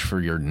recharge for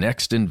your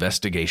next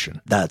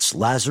investigation. That's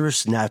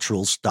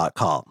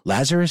LazarusNaturals.com.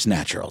 Lazarus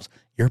Naturals,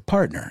 your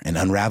partner in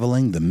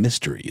unraveling the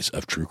mysteries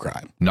of true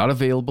crime. Not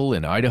available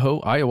in Idaho,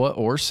 Iowa,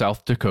 or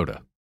South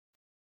Dakota.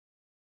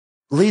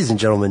 Ladies and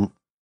gentlemen,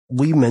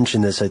 we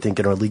mentioned this, I think,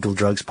 in our Legal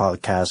Drugs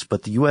podcast,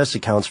 but the U.S.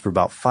 accounts for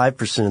about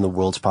 5% of the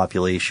world's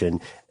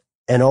population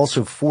and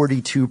also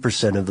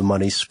 42% of the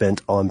money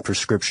spent on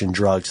prescription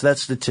drugs. That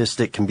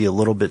statistic can be a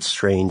little bit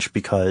strange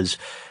because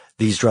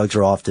these drugs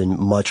are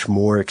often much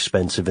more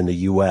expensive in the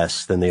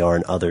U.S. than they are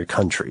in other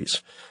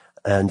countries.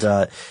 And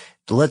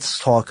let's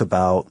talk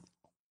about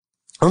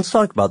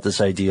this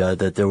idea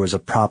that there was a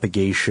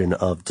propagation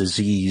of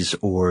disease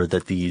or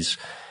that these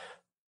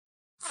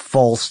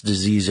false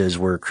diseases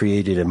were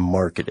created and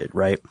marketed,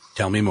 right?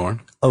 Tell me more.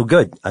 Oh,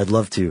 good. I'd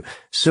love to.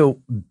 So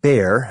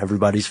Bayer,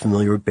 everybody's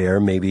familiar with Bayer,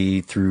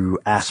 maybe through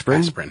aspirin.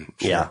 Aspirin.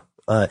 Sure.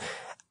 Yeah.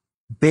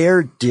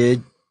 Bayer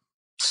did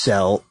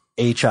sell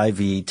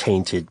HIV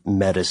tainted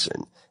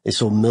medicine. They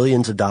sold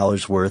millions of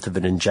dollars worth of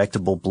an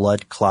injectable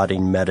blood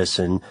clotting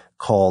medicine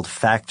called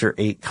Factor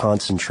VIII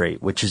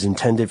concentrate, which is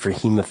intended for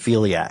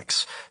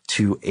hemophiliacs,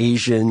 to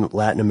Asian,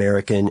 Latin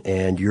American,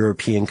 and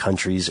European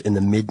countries in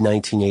the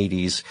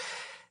mid-1980s.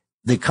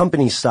 The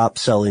company stopped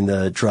selling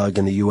the drug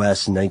in the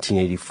U.S. in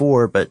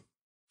 1984, but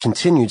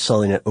continued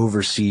selling it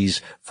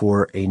overseas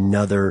for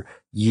another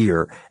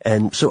year.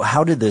 And so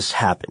how did this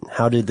happen?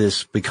 How did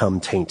this become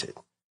tainted?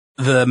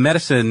 The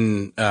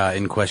medicine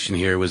in question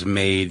here was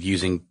made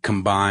using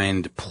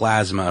combined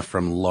plasma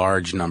from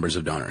large numbers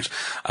of donors.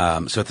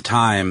 So at the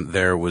time,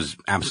 there was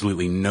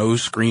absolutely no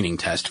screening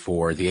test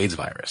for the AIDS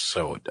virus.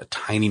 So a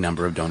tiny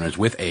number of donors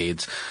with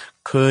AIDS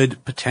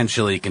could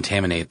potentially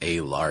contaminate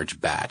a large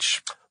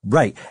batch.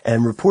 Right.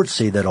 And reports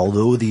say that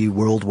although the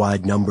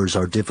worldwide numbers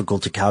are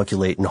difficult to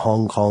calculate, in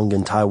Hong Kong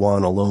and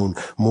Taiwan alone,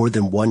 more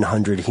than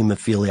 100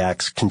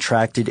 hemophiliacs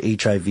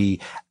contracted HIV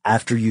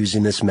after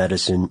using this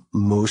medicine,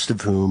 most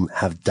of whom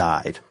have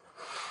died.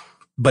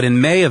 But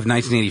in May of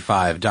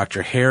 1985,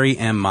 Dr. Harry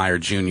M. Meyer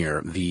Jr.,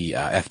 the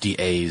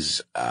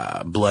FDA's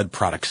blood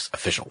products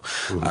official,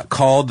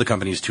 called the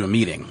companies to a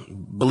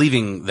meeting,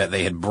 believing that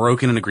they had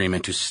broken an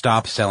agreement to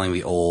stop selling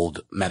the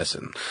old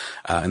medicine.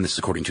 And this is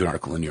according to an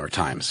article in the New York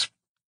Times.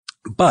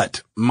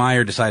 But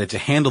Meyer decided to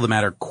handle the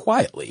matter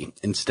quietly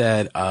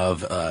instead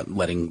of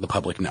letting the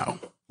public know.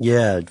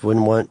 Yeah,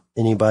 wouldn't want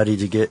anybody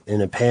to get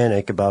in a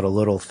panic about a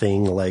little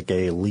thing like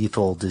a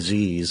lethal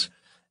disease,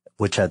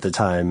 which at the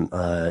time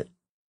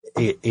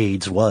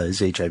AIDS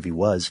was, HIV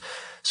was.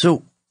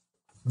 So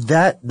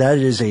that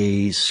is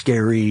a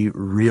scary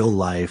real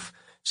life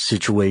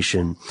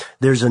situation.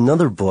 There's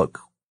another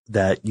book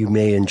that you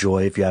may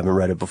enjoy if you haven't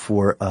read it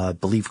before, I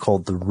believe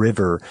called The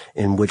River,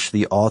 in which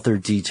the author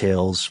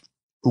details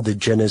the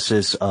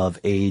genesis of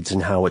AIDS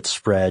and how it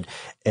spread.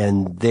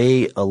 And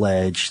they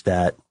allege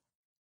that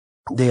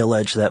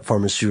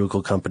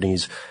pharmaceutical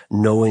companies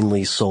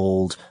knowingly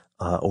sold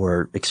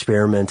or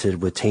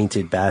experimented with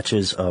tainted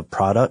batches of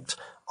product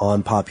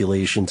on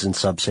populations in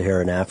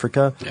sub-Saharan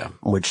Africa,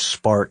 which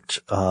sparked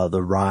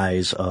the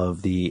rise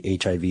of the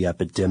HIV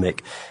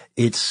epidemic.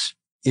 It's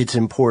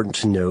important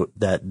to note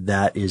that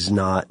that is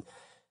not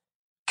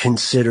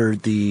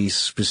considered the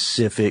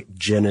specific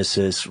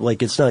genesis.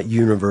 Like, it's not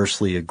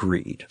universally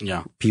agreed.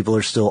 Yeah. People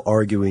are still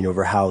arguing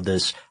over how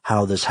this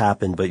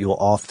happened, but you'll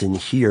often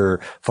hear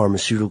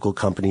pharmaceutical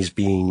companies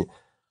being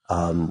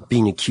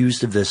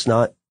accused of this,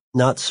 not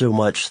so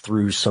much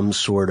through some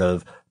sort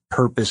of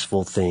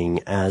purposeful thing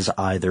as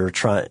either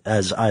trying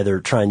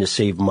to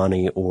save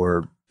money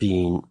or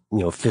being,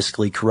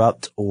 fiscally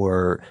corrupt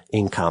or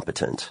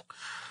incompetent.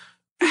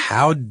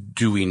 How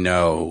do we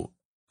know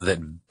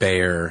that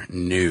Bayer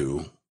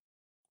knew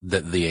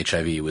that the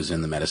HIV was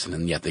in the medicine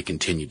and yet they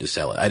continued to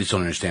sell it? I just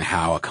don't understand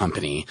how a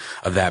company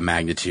of that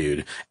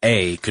magnitude,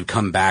 A, could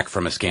come back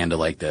from a scandal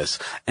like this,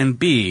 and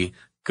B,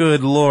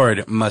 good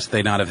Lord, must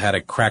they not have had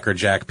a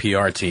crackerjack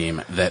PR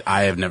team that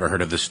I have never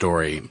heard of the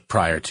story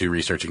prior to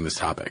researching this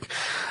topic.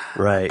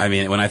 Right. I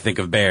mean, when I think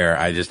of Bayer,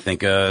 I just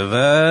think of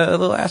a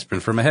little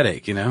aspirin for my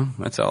headache,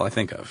 That's all I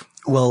think of.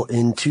 Well,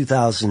 in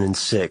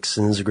 2006,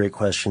 and this is a great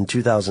question,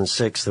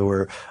 2006, there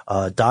were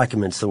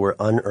documents that were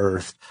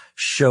unearthed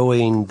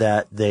showing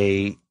that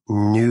they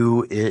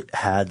knew it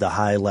had the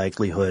high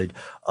likelihood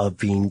of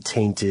being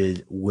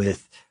tainted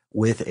with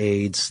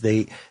AIDS.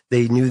 They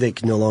knew they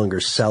could no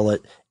longer sell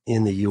it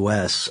in the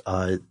U.S.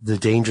 The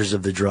dangers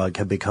of the drug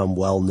had become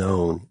well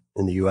known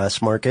in the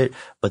U.S. market,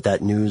 but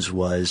that news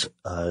was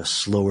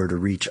slower to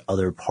reach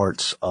other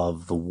parts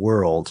of the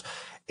world.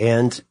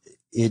 And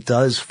it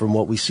does, from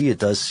what we see, it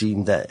does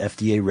seem that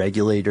FDA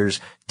regulators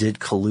did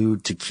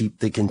collude to keep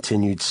the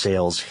continued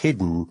sales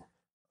hidden,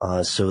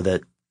 so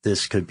that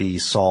this could be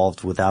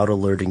solved without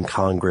alerting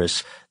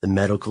Congress, the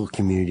medical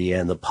community,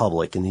 and the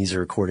public. And these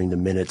are according to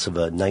minutes of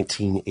a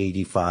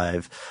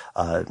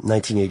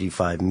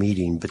 1985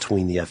 meeting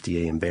between the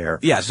FDA and Bayer.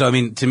 Yeah. So, I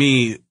mean, to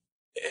me,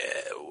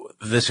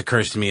 this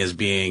occurs to me as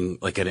being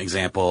like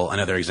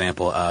another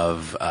example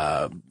of,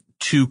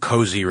 two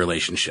cozy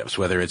relationships,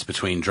 whether it's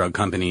between drug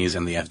companies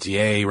and the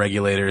FDA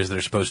regulators that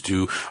are supposed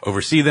to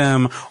oversee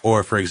them,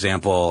 or, for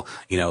example,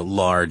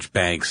 large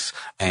banks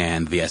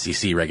and the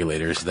SEC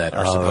regulators that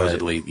are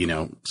supposedly,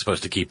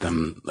 supposed to keep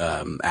them,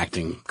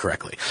 acting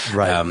correctly.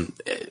 Right.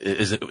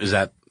 Is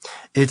that?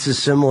 It's a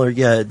similar,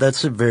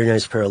 that's a very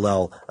nice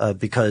parallel,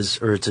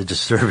 it's a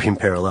disturbing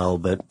parallel,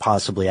 but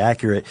possibly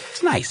accurate.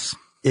 It's nice.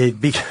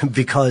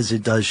 Because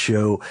it does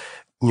show,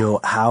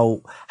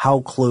 how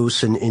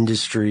close an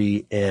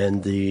industry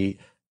and the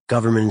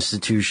government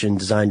institution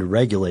designed to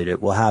regulate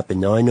it will happen.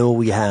 Now, I know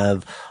we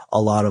have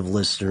a lot of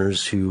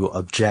listeners who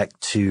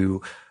object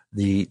to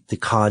the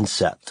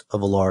concept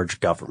of a large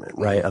government,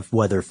 right? Of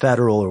whether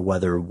federal or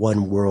whether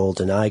one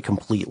world. And I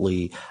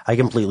completely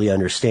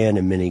understand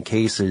in many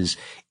cases.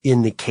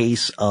 In the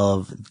case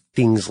of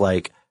things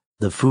like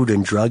the Food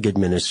and Drug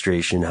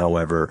Administration,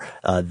 however,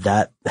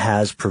 that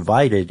has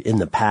provided in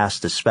the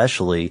past,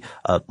 especially,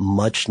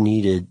 much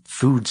needed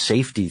food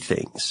safety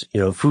things.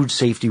 Food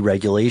safety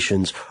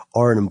regulations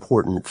are an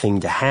important thing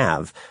to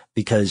have,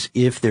 because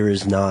if there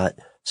is not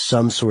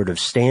some sort of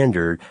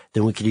standard,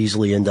 then we could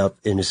easily end up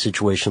in a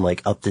situation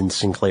like Upton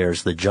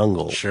Sinclair's The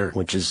Jungle,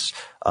 which is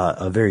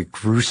a very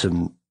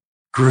gruesome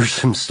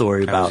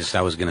story about.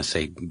 I was going to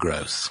say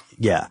gross.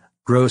 Yeah,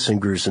 gross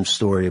and gruesome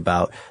story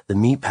about the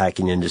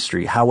meatpacking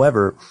industry.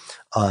 However,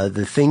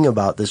 the thing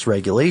about this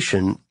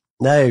regulation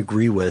that I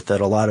agree with, that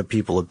a lot of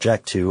people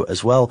object to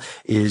as well,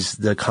 is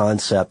the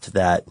concept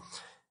that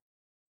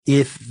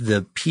if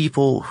the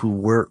people who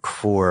work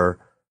for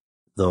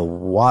the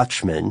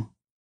Watchmen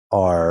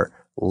are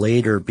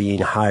later being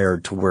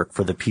hired to work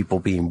for the people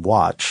being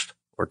watched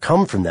or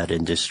come from that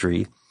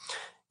industry,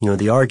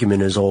 the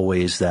argument is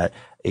always that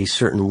a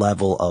certain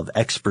level of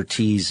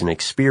expertise and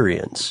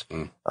experience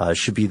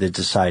should be the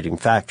deciding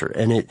factor.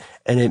 And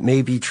it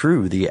may be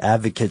true. The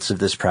advocates of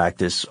this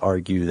practice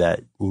argue that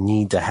you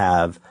need to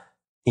have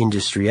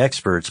industry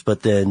experts,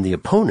 but then the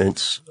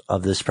opponents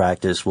of this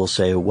practice will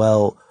say,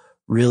 well,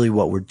 really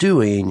what we're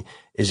doing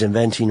is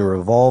inventing a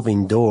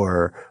revolving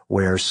door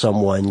where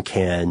someone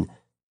can,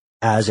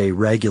 as a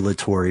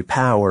regulatory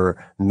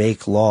power,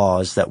 make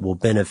laws that will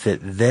benefit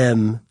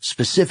them,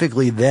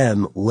 specifically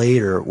them,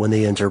 later when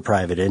they enter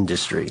private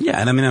industry. Yeah,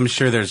 and I mean, I'm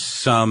sure there's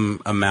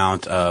some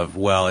amount of,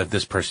 well, if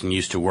this person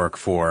used to work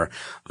for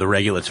the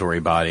regulatory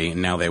body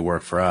and now they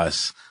work for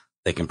us,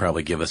 they can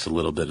probably give us a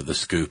little bit of the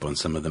scoop on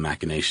some of the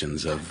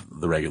machinations of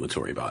the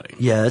regulatory body.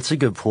 Yeah, that's a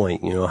good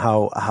point.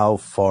 How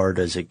far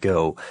does it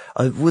go?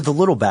 With a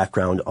little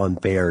background on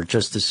Bayer,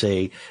 just to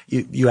say,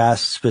 you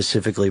asked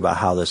specifically about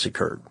how this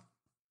occurred.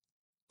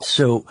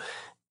 So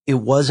it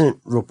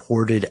wasn't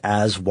reported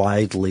as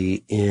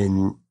widely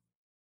in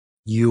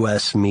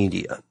U.S.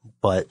 media,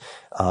 but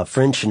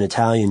French and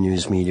Italian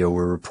news media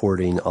were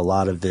reporting a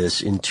lot of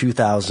this. In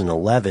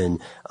 2011,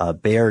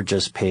 Bayer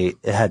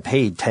had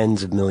paid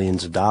tens of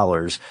millions of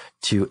dollars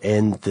to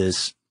end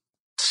this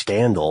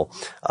scandal,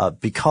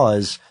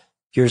 because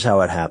here's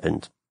how it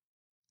happened.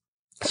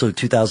 So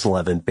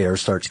 2011, Bayer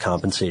starts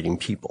compensating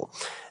people.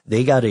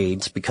 They got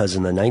AIDS because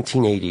in the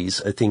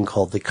 1980s, a thing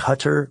called the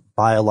Cutter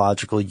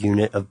Biological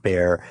Unit of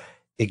Bayer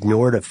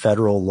ignored a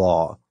federal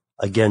law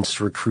against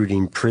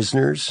recruiting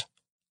prisoners,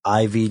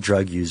 IV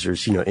drug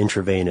users,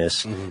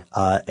 intravenous,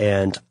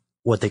 and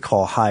what they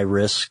call high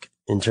risk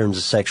in terms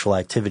of sexual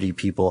activity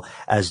people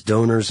as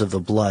donors of the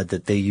blood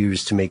that they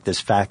use to make this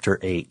factor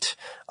VIII.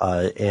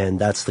 And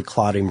that's the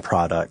clotting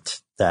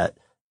product that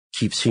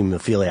keeps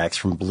hemophiliacs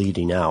from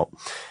bleeding out.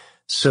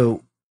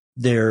 So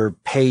they're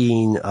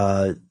paying,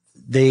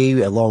 they,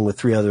 along with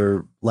 3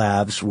 other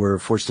labs, were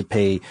forced to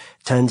pay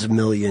tens of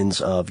millions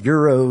of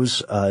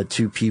euros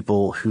to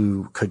people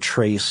who could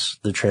trace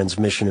the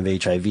transmission of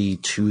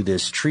HIV to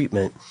this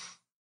treatment.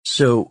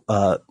 So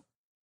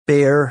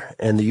Bayer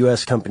and the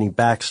U.S. company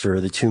Baxter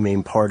are the 2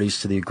 main parties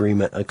to the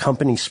agreement. A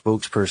company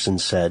spokesperson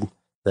said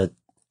that,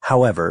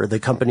 however, the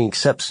company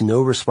accepts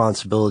no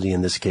responsibility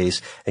in this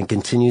case and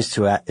continues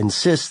to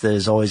insist that it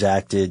has always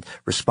acted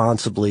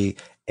responsibly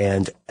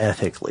and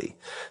ethically.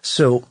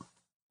 So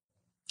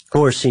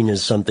coercing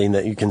is something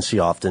that you can see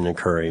often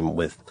occurring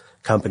with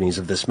companies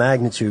of this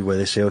magnitude, where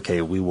they say,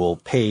 okay, we will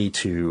pay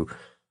to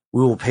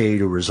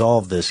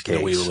resolve this case.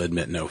 But we will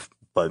admit no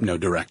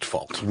direct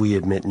fault. We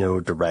admit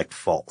no direct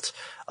fault.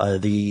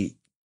 The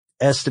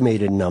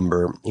estimated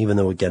number, even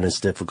though again it's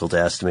difficult to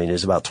estimate,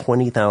 is about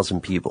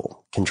 20,000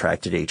 people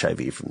contracted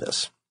HIV from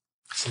this.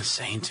 It's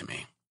insane to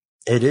me.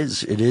 It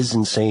is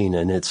insane.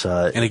 And it's,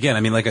 and again, I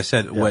mean, like I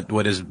said,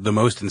 what is the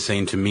most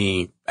insane to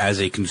me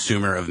as a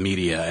consumer of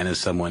media and as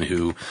someone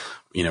who,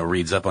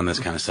 reads up on this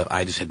kind of stuff,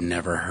 I just had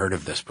never heard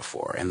of this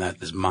before. And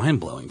that is mind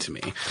blowing to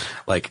me.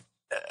 Like,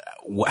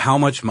 how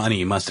much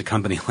money must a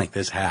company like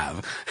this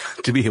have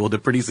to be able to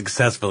pretty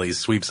successfully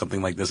sweep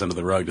something like this under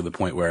the rug to the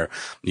point where,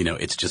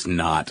 it's just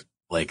not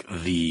like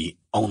the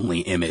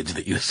only image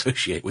that you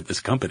associate with this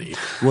company?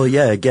 Well,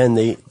 yeah, again,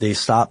 they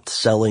stopped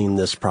selling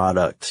this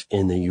product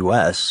in the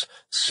U.S.,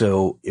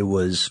 so it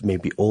was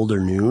maybe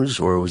older news,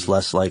 or it was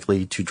less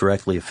likely to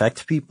directly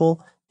affect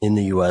people in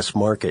the U.S.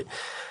 market.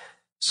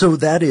 So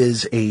that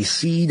is a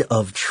seed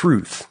of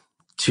truth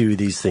to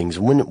these things.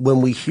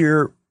 When we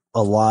hear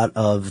a lot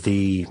of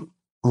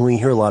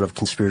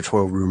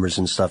conspiratorial rumors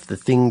and stuff, the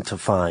thing to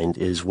find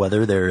is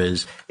whether there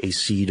is a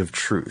seed of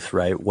truth,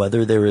 right?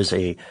 Whether there is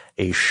a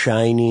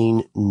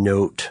shining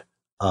note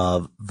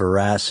of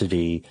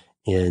veracity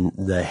in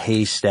the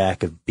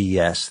haystack of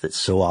BS that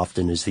so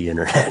often is the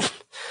internet.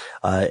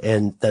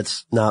 And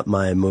that's not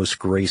my most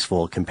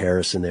graceful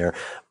comparison there.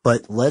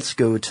 But let's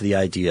go to the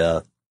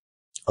idea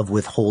of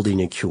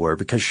withholding a cure,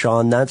 because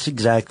Sean, that's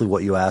exactly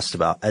what you asked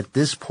about. At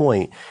this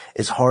point,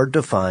 it's hard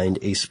to find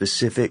a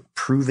specific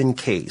proven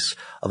case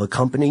of a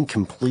company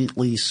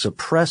completely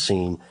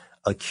suppressing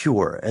a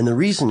cure. And the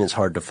reason it's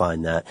hard to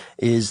find that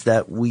is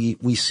that we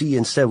see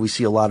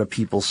a lot of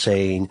people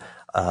saying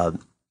that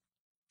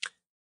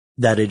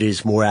it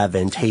is more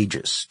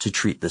advantageous to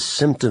treat the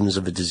symptoms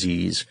of a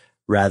disease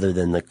rather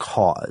than the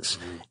cause.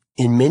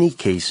 In many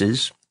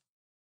cases,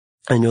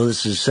 I know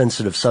this is a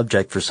sensitive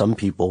subject for some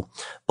people,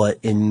 but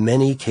in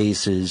many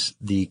cases,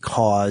 the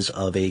cause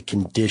of a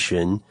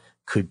condition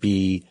could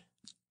be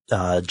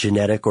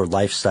genetic or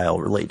lifestyle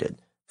related.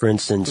 For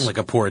instance, like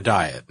a poor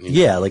diet.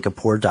 Yeah, like a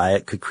poor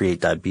diet could create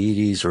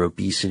diabetes or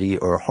obesity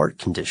or heart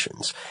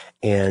conditions.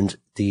 And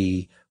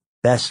the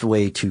best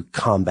way to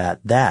combat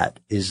that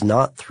is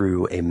not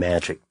through a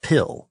magic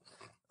pill.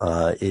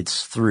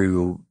 It's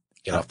through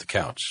get off the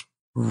couch.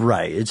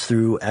 Right. It's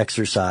through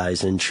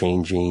exercise and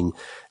changing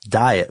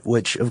diet,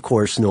 which of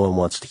course no one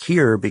wants to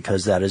hear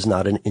because that is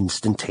not an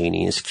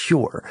instantaneous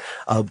cure.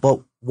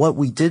 But what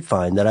we did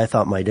find that I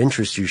thought might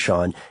interest you,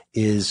 Sean,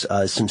 is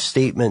some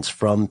statements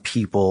from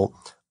people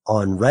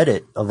on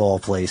Reddit, of all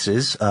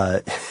places,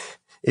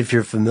 if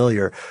you're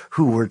familiar,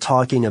 who were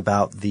talking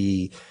about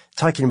the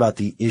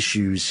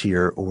issues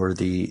here, or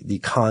the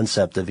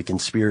concept of a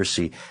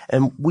conspiracy.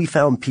 And we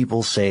found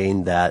people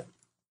saying that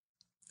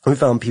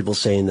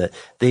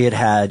they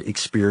had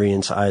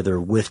experience either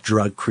with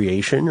drug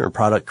creation or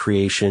product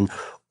creation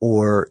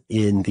or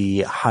in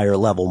the higher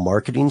level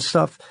marketing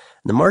stuff.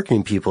 And the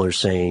marketing people are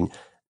saying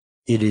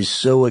it is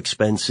so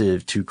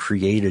expensive to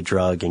create a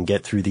drug and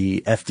get through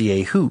the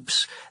FDA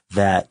hoops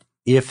that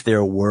if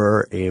there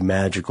were a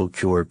magical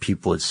cure,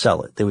 people would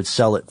sell it. They would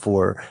sell it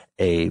for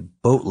a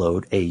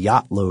boatload, a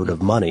yacht load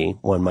of money,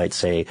 one might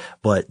say,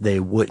 but they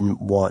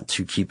wouldn't want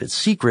to keep it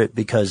secret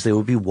because they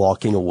would be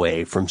walking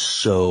away from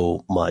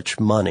so much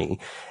money.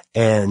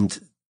 And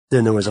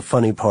then there was a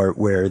funny part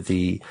where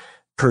the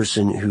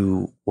person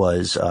who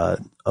was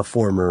a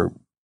former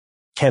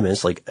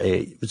chemist, like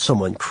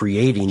someone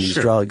creating these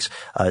drugs,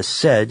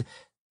 said,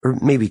 or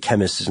maybe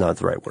chemist is not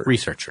the right word.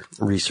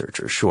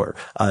 Researcher, sure.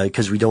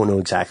 Because we don't know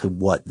exactly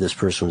what this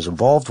person was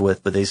involved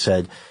with, but they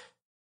said,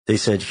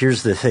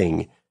 here's the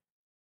thing.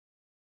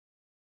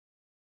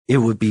 It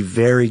would be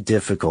very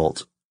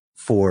difficult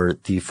for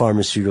the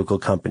pharmaceutical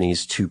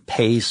companies to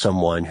pay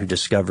someone who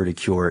discovered a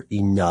cure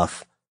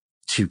enough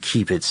to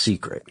keep it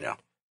secret. Yeah.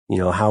 You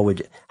know,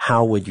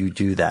 how would you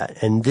do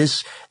that? And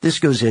this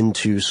goes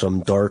into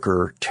some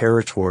darker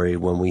territory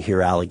when we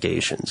hear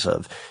allegations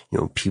of,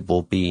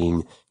 people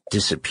being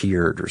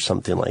disappeared or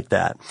something like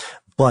that.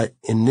 But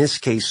in this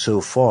case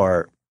so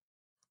far,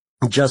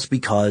 just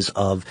because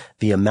of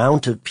the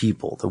amount of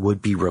people that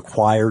would be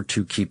required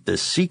to keep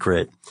this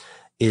secret,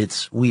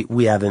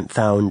 we haven't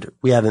found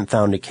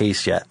a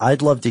case yet.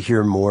 I'd love to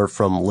hear more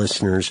from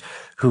listeners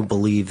who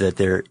believe that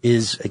there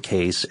is a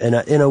case. And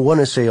I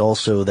want to say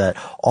also that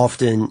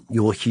often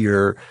you'll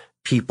hear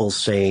people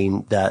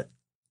saying that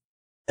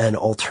an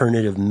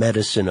alternative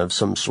medicine of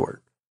some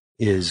sort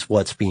is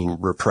what's being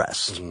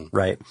repressed,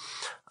 right?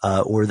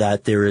 Or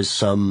that there is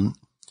some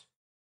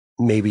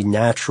maybe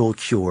natural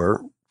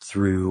cure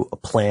through a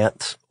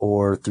plant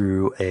or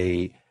through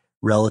a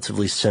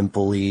relatively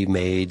simply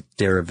made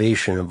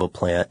derivation of a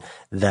plant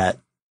that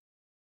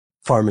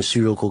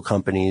pharmaceutical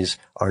companies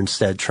are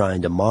instead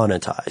trying to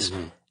monetize.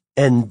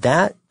 And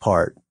that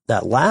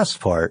last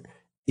part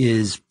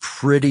is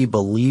pretty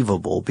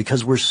believable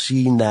because we're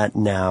seeing that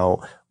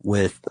now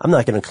with, I'm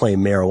not going to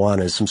claim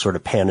marijuana as some sort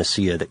of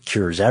panacea that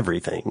cures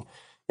everything.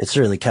 It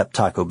certainly kept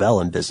Taco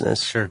Bell in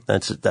business. Sure.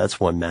 That's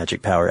one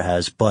magic power it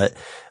has. But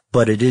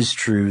it is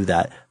true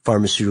that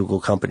pharmaceutical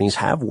companies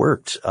have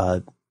worked,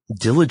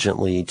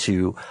 diligently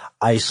to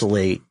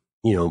isolate,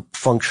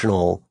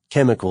 functional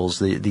chemicals,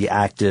 the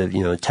active,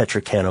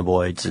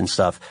 tetracannabinoids and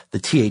stuff, the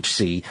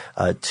THC,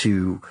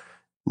 to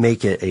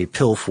make it a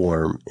pill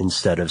form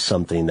instead of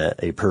something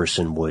that a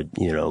person would,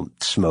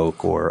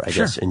 smoke or I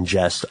guess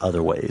ingest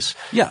other ways.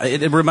 Yeah.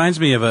 It reminds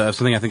me of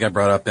something I think I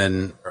brought up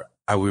in,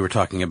 we were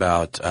talking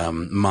about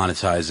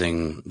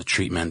monetizing the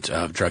treatment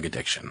of drug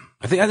addiction.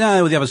 I think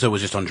the episode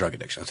was just on drug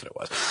addiction. That's what it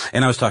was.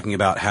 And I was talking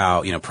about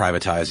how,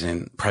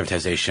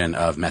 privatization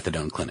of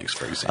methadone clinics,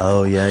 for example.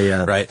 Oh,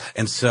 yeah. Right.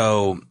 And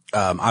so,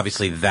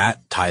 obviously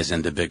that ties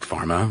into big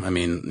pharma. I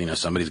mean,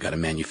 somebody's got to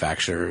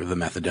manufacture the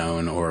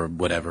methadone or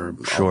whatever,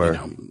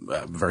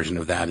 version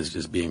of that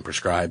is being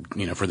prescribed,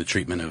 for the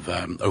treatment of,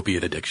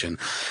 opiate addiction.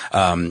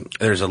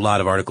 There's a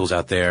lot of articles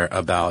out there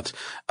about,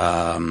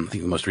 I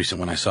think the most recent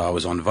one I saw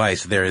was on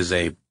Vice. There is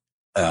a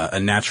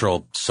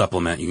natural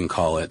supplement, you can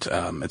call it.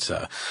 It's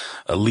a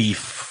leaf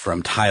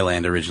from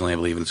Thailand originally, I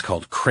believe, and it's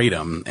called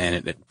kratom,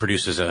 and it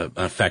produces an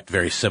effect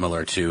very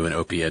similar to an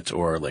opiate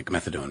or like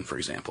methadone, for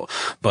example.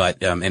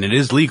 But, and it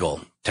is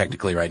legal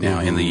technically right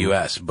now in the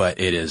U.S., but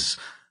it is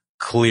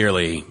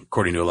clearly,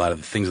 according to a lot of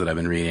the things that I've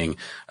been reading,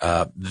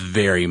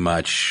 very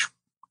much,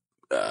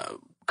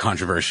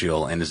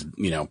 controversial and is,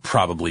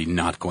 probably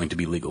not going to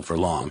be legal for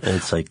long.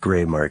 It's like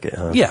gray market,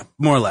 huh? Yeah,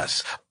 more or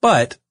less.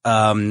 But,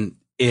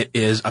 it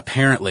is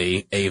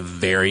apparently a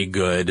very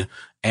good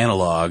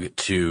analog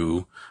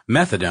to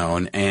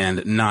methadone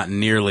and not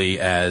nearly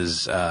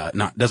as,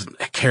 doesn't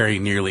carry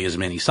nearly as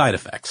many side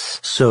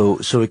effects. So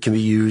it can be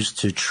used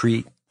to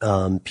treat,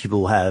 people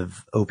who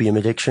have opium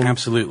addiction?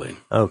 Absolutely.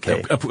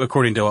 Okay.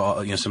 According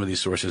to, some of these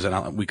sources,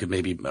 and we could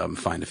maybe,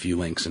 find a few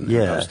links and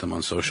post them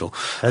on social.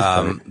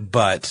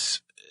 But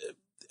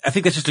I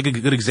think that's just a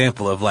good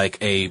example of like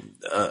a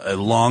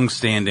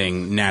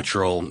long-standing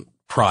natural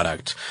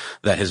product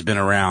that has been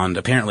around.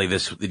 Apparently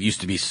it used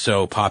to be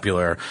so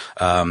popular,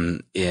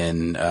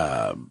 in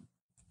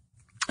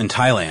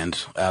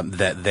Thailand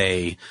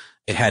that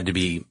it had to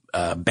be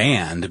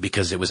banned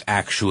because it was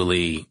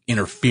actually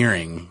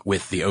interfering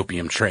with the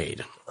opium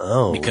trade.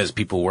 Oh. Because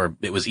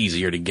it was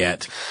easier to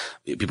get,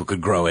 people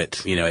could grow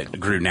it, it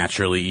grew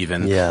naturally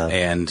even. Yeah.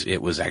 And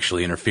it was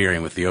actually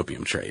interfering with the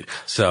opium trade.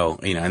 So,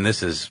 and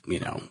this is,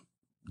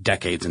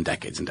 decades and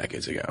decades and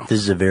decades ago. This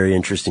is a very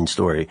interesting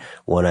story,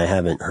 one I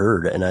haven't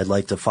heard, and I'd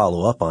like to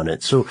follow up on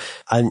it. So,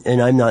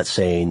 I'm not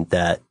saying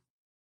that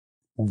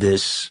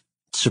this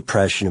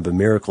suppression of a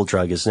miracle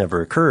drug has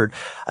never occurred.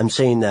 I'm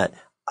saying that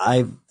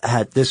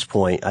at this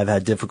point, I've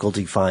had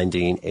difficulty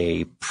finding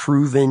a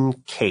proven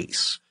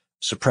case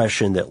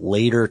suppression that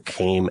later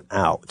came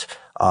out.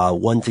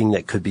 One thing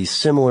that could be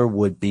similar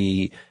would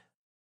be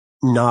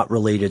not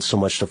related so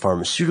much to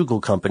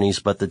pharmaceutical companies,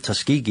 but the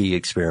Tuskegee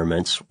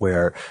experiments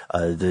where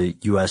the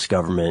U.S.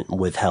 government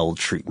withheld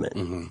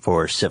treatment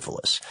for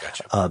syphilis.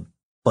 Gotcha.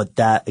 But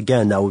that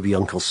would be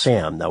Uncle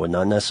Sam. That would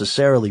not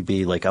necessarily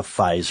be like a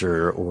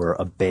Pfizer or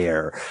a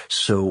Bayer.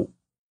 So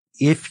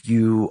if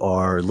you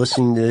are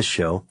listening to this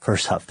show,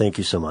 first off, thank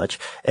you so much.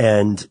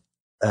 And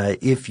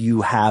if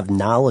you have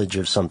knowledge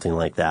of something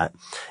like that,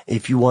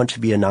 if you want to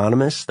be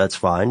anonymous, that's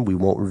fine. We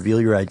won't reveal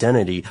your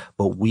identity,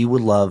 but we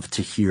would love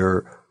to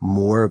hear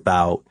more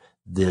about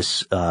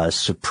this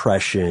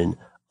suppression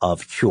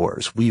of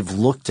cures. We've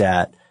looked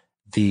at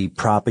the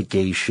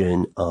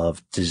propagation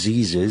of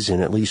diseases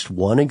in at least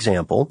one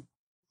example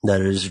that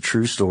is a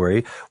true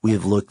story. We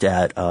have looked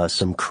at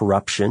some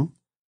corruption,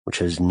 which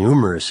has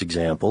numerous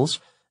examples,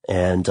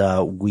 and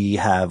we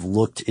have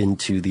looked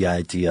into the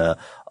idea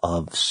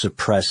of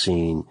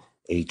suppressing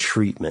a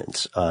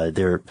treatment.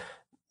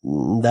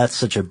 That's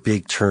such a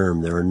big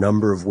term. There are a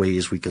number of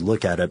ways we could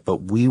look at it,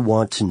 but we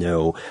want to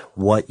know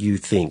what you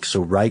think.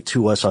 So write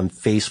to us on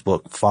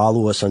Facebook,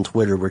 follow us on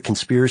Twitter. We're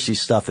Conspiracy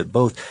Stuff at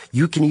both.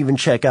 You can even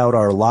check out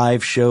our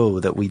live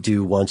show that we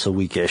do once a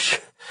weekish.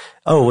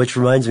 Oh, which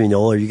reminds me,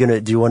 Noel,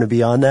 do you want to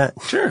be on that?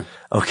 Sure.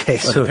 Okay.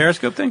 So the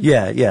Periscope thing?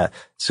 Yeah.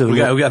 So we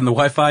got in the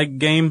Wi-Fi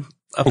game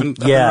up and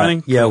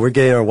running? Yeah, we're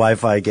getting our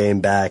Wi-Fi game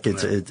back.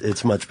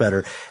 It's much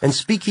better. And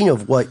speaking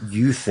of what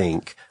you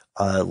think,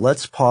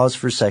 let's pause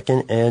for a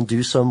second and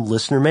do some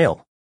listener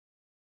mail.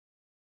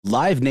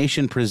 Live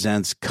Nation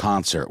presents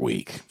Concert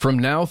Week. From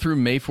now through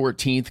May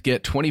 14th,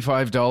 get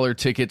 $25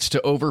 tickets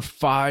to over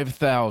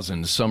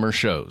 5,000 summer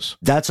shows.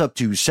 That's up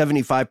to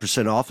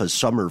 75% off a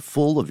summer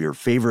full of your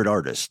favorite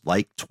artists,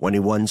 like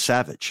 21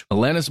 Savage,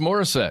 Alanis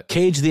Morissette,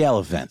 Cage the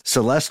Elephant,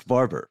 Celeste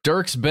Barber,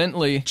 Dierks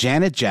Bentley,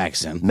 Janet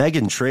Jackson,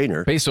 Meghan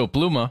Trainor, Peso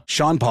Pluma,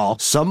 Sean Paul,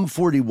 Sum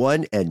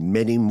 41, and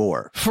many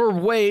more. For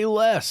way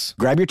less.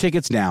 Grab your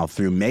tickets now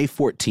through May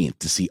 14th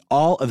to see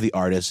all of the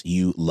artists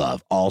you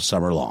love all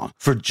summer long.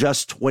 For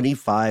just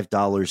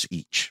 $25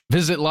 each.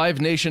 Visit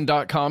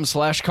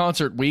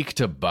livenation.com/Concert Week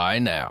to buy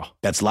now.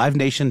 That's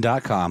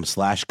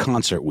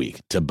livenation.com/Concert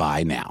Week to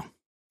buy now.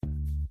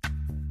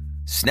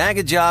 Snag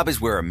a Job is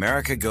where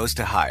America goes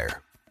to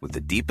hire, with the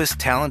deepest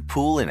talent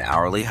pool in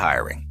hourly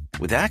hiring.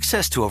 With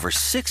access to over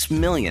 6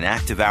 million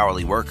active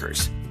hourly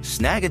workers,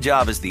 Snag a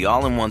Job is the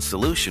all-in-one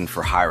solution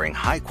for hiring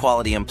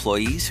high-quality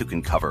employees who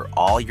can cover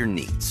all your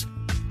needs.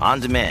 On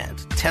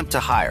demand, temp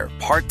to hire,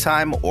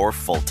 part-time or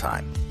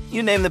full-time.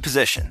 You name the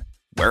position.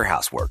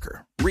 Warehouse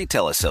worker,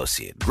 retail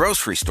associate,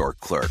 grocery store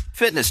clerk,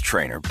 fitness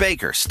trainer,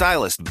 baker,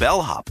 stylist,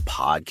 bellhop,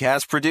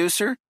 podcast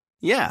producer?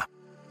 Yeah,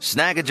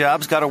 Snag a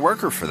Job's got a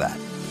worker for that.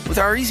 With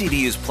our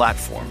easy-to-use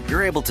platform,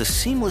 you're able to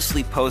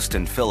seamlessly post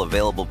and fill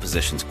available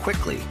positions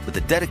quickly with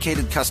a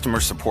dedicated customer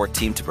support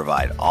team to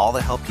provide all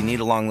the help you need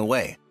along the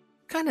way.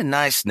 Kind of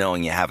nice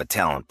knowing you have a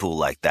talent pool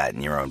like that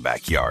in your own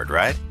backyard,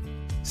 right?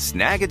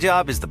 Snag a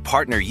Job is the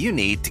partner you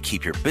need to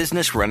keep your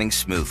business running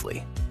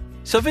smoothly.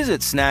 So visit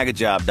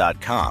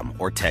snagajob.com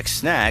or text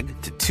snag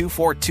to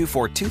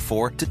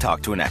 242424 to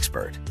talk to an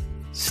expert.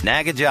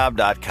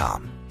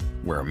 Snagajob.com,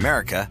 where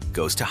America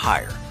goes to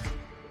hire.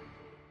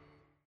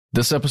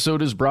 This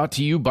episode is brought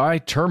to you by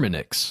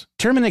Terminix.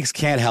 Terminix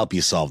can't help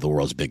you solve the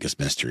world's biggest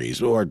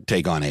mysteries or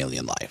take on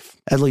alien life.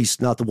 At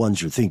least not the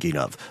ones you're thinking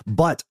of.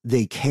 But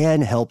they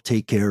can help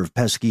take care of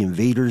pesky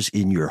invaders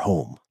in your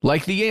home.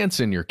 Like the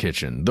ants in your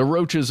kitchen, the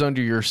roaches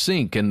under your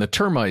sink, and the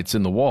termites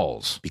in the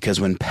walls.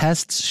 Because when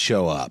pests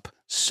show up,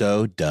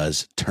 so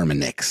does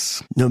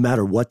Terminix. No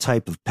matter what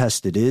type of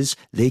pest it is,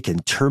 they can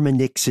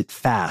Terminix it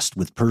fast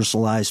with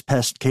personalized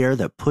pest care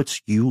that puts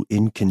you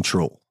in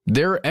control.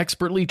 Their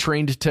expertly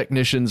trained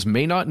technicians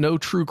may not know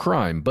true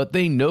crime, but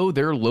they know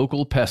their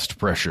local pest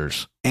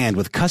pressures. And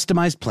with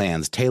customized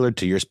plans tailored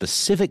to your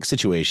specific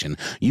situation,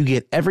 you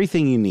get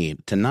everything you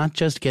need to not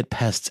just get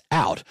pests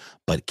out,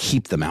 but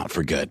keep them out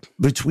for good.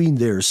 Between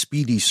their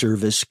speedy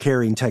service,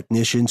 caring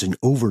technicians, and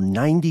over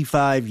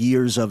 95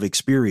 years of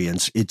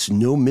experience, it's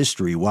no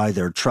mystery why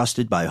they're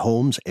trusted by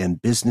homes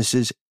and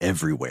businesses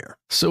everywhere.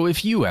 So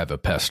if you have a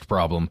pest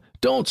problem,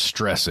 don't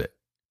stress it.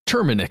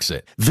 Terminix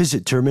it.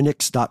 Visit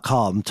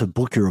Terminix.com to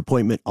book your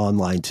appointment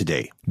online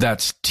today.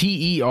 That's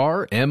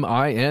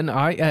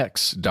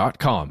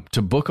TERMINIX.com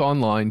to book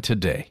online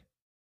today.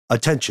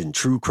 Attention,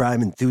 true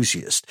crime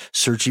enthusiast,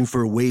 searching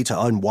for a way to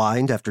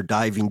unwind after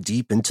diving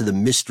deep into the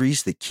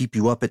mysteries that keep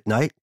you up at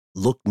night?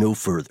 Look no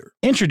further.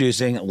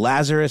 Introducing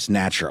Lazarus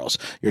Naturals,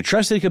 your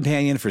trusted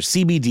companion for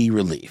CBD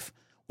relief.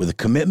 With a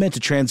commitment to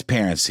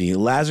transparency,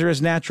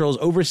 Lazarus Naturals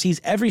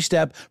oversees every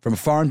step from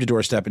farm to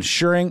doorstep,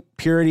 ensuring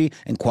purity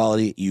and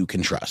quality you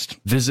can trust.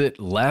 Visit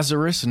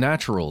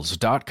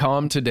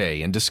LazarusNaturals.com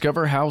today and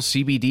discover how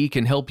CBD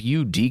can help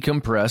you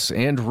decompress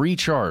and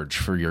recharge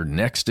for your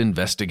next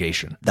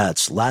investigation.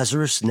 That's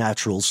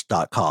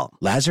LazarusNaturals.com.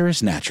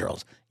 Lazarus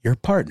Naturals, your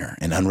partner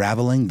in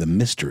unraveling the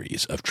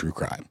mysteries of true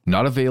crime.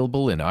 Not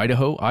available in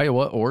Idaho,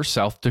 Iowa, or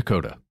South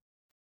Dakota.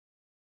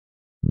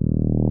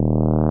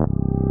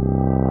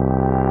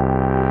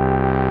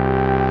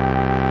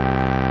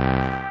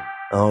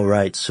 All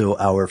right, so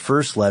our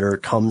first letter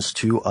comes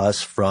to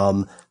us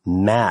from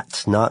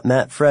Matt, not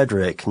Matt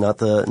Frederick,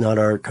 not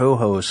our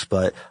co-host,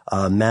 but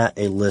Matt,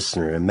 a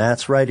listener. And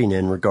Matt's writing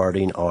in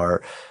regarding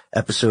our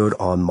episode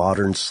on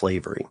modern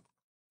slavery.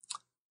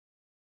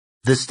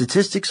 The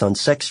statistics on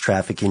sex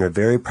trafficking are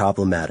very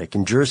problematic,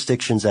 and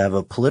jurisdictions that have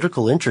a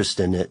political interest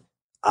in it,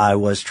 I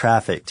was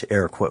trafficked,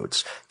 air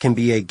quotes, can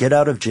be a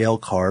get-out-of-jail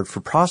card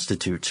for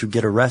prostitutes who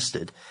get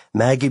arrested.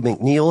 Maggie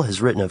McNeil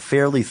has written a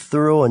fairly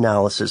thorough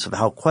analysis of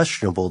how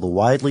questionable the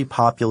widely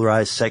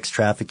popularized sex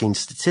trafficking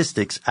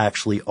statistics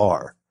actually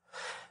are.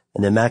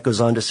 And then Matt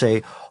goes on to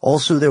say,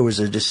 also there was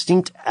a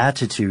distinct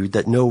attitude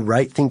that no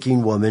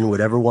right-thinking woman would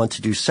ever want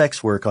to do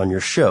sex work on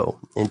your show.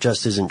 It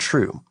just isn't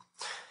true.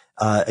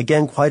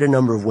 Again, quite a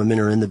number of women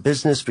are in the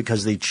business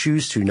because they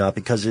choose to, not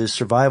because it is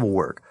survival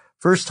work.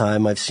 First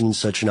time I've seen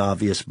such an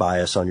obvious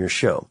bias on your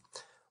show.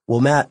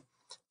 Well, Matt,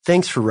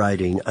 thanks for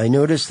writing. I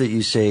noticed that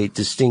you say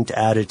distinct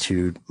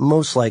attitude,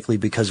 most likely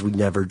because we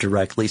never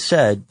directly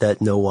said that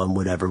no one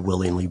would ever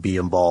willingly be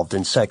involved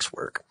in sex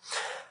work.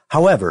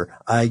 However,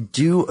 I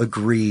do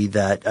agree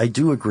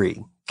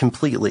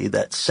completely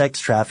that sex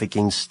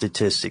trafficking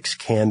statistics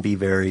can be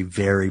very,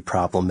 very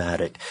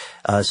problematic.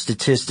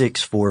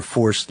 Statistics for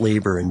forced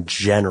labor in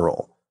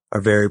general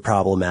are very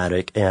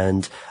problematic,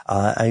 and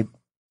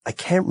I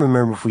can't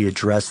remember if we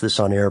addressed this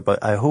on air,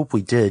 but I hope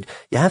we did.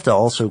 You have to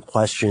also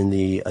question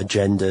the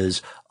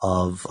agendas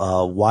of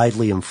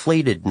widely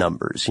inflated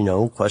numbers,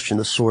 question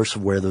the source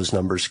of where those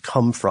numbers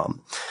come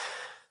from.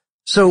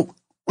 So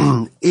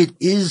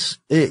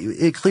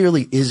it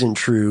clearly isn't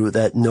true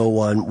that no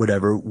one would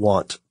ever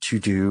want to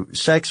do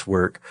sex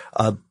work,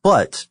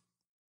 but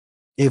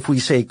if we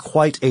say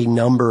quite a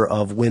number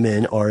of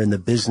women are in the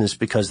business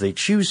because they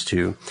choose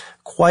to,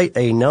 quite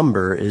a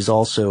number is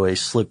also a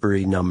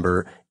slippery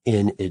number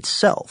in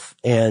itself.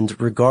 And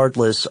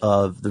regardless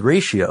of the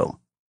ratio,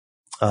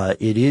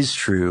 it is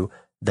true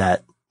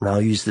that, and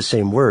I'll use the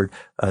same word,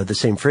 the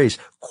same phrase,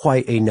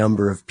 quite a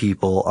number of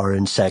people are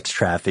in sex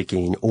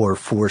trafficking or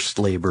forced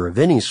labor of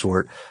any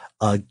sort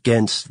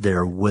against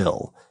their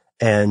will.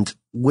 And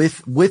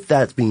with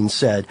that being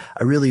said,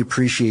 I really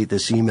appreciate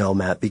this email,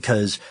 Matt,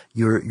 because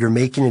you're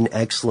making an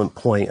excellent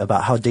point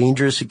about how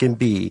dangerous it can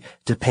be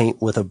to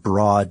paint with a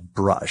broad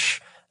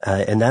brush.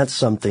 And that's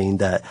something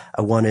that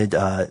I wanted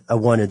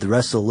the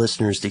rest of the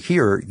listeners to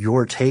hear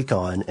your take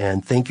on.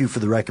 And thank you for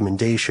the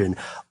recommendation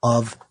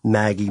of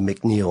Maggie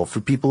McNeil.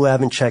 For people who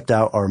haven't checked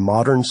out our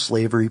Modern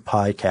Slavery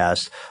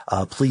podcast,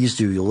 please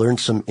do. You'll learn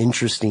some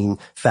interesting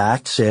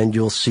facts, and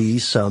you'll see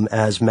some,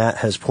 as Matt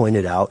has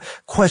pointed out,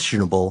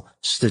 questionable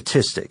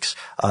statistics.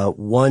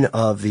 One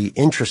of the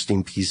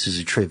interesting pieces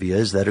of trivia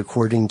is that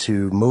according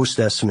to most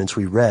estimates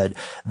we read,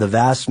 the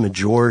vast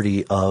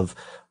majority of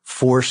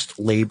forced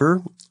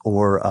labor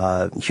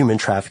or human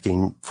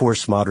trafficking,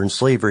 forced modern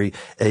slavery,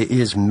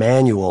 is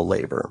manual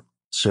labor.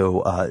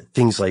 So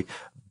things like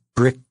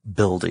brick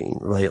building,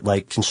 right,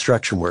 like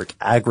construction work,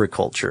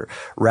 agriculture,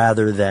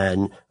 rather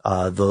than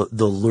the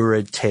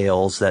lurid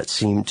tales that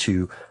seem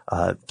to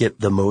get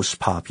the most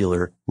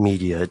popular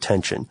media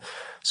attention.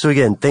 So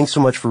again, thanks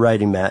so much for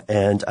writing, Matt,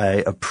 and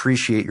I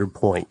appreciate your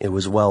point. It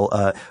was well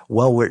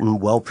written,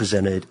 well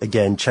presented.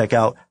 Again, check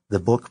out the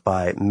book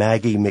by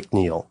Maggie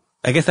McNeil.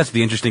 I guess that's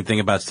the interesting thing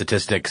about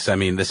statistics. I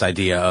mean, this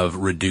idea of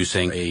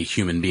reducing a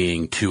human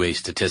being to a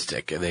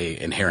statistic, they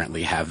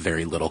inherently have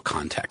very little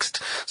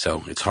context.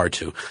 So it's hard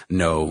to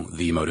know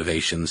the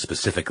motivation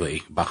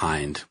specifically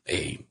behind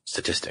a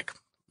statistic.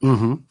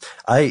 Mm-hmm.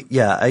 I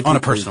on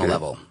a personal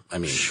level. I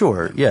mean,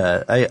 sure.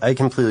 Yeah. I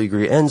completely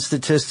agree. And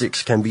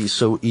statistics can be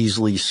so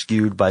easily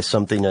skewed by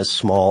something as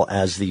small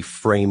as the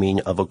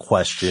framing of a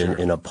question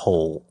in a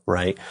poll,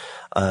 right?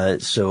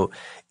 So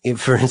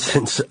if, for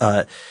instance,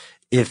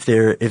 if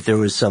there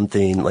was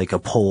something like a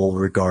poll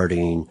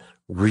regarding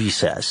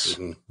recess,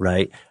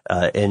 right?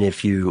 And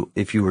if you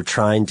were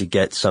trying to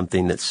get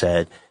something that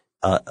said,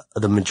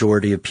 the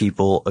majority of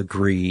people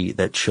agree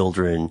that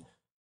children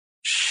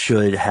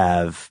should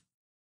have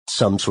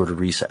some sort of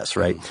recess,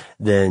 right?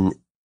 Then,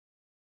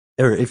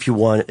 or if you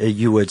want,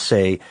 you would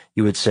say,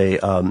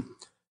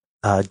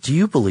 do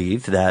you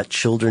believe that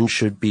children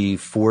should be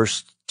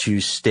forced to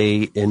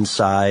stay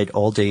inside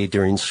all day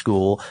during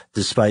school,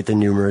 despite the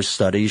numerous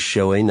studies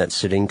showing that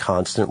sitting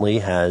constantly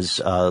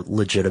has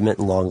legitimate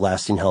and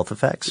long-lasting health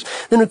effects?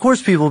 Then, of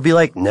course, people will be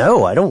like,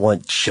 no, I don't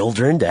want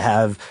children to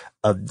have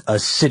a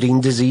sitting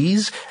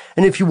disease.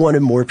 And if you wanted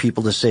more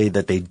people to say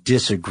that they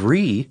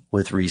disagree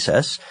with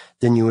recess,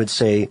 then you would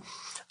say,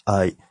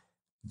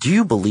 do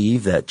you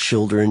believe that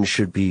children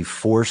should be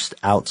forced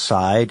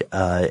outside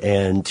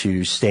and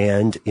to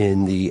stand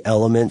in the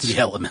elements? The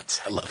elements,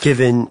 I love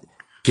it.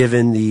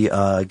 Given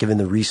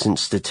the recent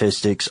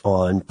statistics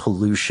on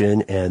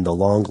pollution and the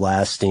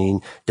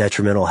long-lasting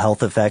detrimental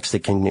health effects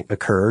that can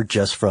occur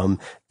just from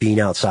being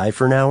outside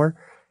for an hour.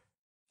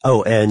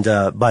 Oh, and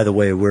by the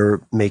way,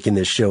 we're making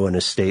this show in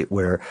a state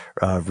where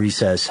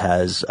recess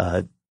has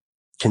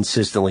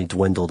consistently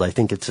dwindled. I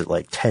think it's at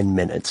like 10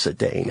 minutes a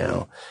day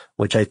now,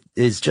 which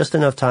is just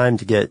enough time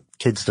to get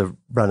kids to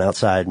run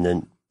outside and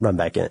then run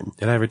back in.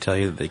 Did I ever tell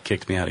you that they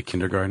kicked me out of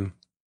kindergarten?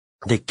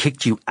 They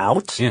kicked you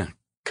out? Yeah,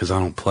 because I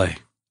don't play.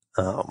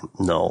 Oh,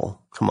 no.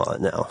 Come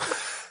on now.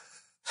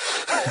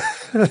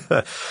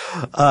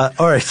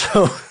 All right.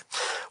 So,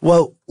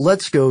 well,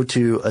 let's go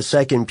to a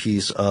second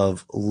piece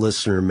of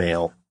listener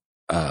mail.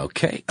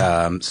 Okay.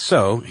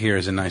 So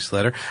here's a nice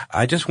letter.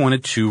 I just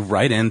wanted to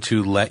write in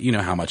to let you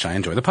know how much I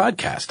enjoy the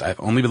podcast. I've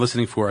only been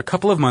listening for a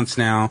couple of months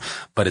now,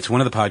 but it's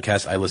one of the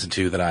podcasts I listen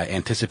to that I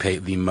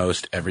anticipate the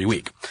most every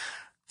week.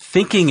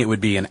 Thinking it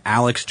would be an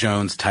Alex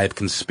Jones type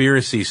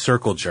conspiracy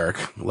circle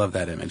jerk, love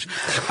that image,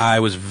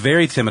 I was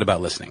very timid about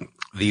listening.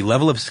 The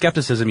level of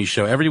skepticism you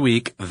show every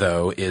week,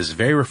 though, is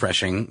very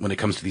refreshing when it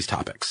comes to these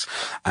topics.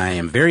 I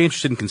am very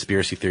interested in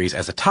conspiracy theories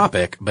as a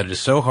topic, but it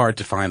is so hard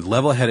to find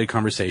level-headed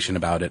conversation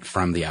about it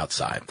from the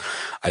outside.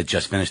 I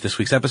just finished this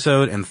week's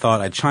episode and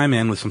thought I'd chime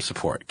in with some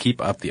support.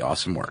 Keep up the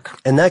awesome work.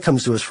 And that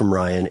comes to us from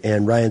Ryan.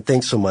 And Ryan,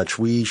 thanks so much.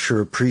 We sure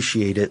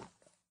appreciate it.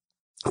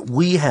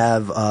 We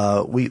have,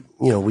 we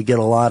get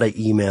a lot of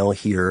email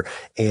here,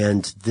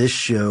 and this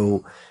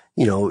show,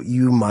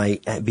 you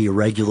might be a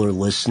regular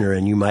listener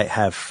and you might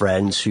have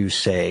friends who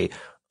say,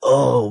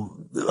 no,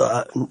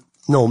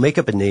 make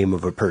up a name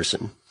of a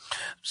person.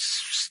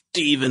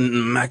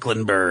 Stephen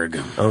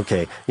Mecklenburg.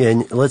 Okay.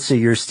 And let's say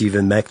you're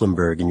Stephen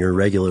Mecklenburg and you're a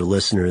regular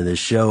listener of this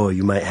show.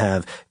 You might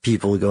have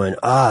people going,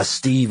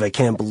 Steve, I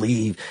can't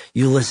believe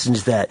you listened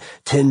to that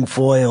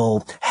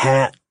tinfoil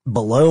hat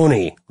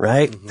baloney,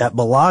 right? Mm-hmm. That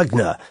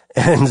Bologna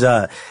and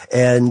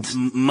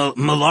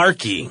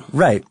malarkey.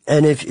 Right.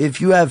 And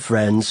if you have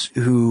friends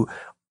who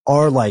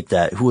are like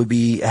that, who would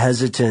be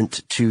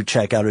hesitant to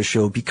check out a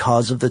show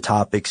because of the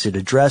topics it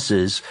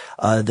addresses,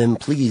 then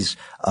please,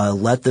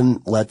 let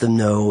them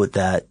know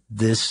that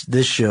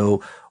this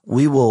show,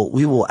 we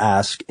will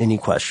ask any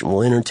question.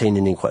 We'll entertain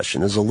any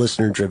question. This is a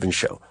listener driven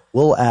show.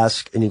 We'll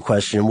ask any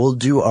question. We'll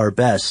do our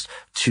best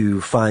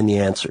to find the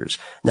answers.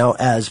 Now,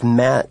 as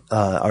Matt,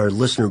 our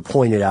listener,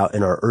 pointed out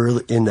in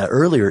the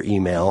earlier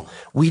email,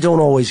 we don't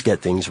always get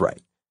things right.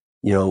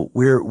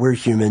 We're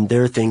human.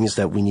 There are things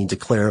that we need to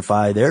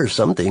clarify. There are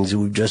some things that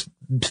we've just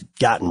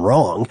gotten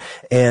wrong,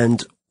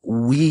 and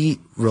we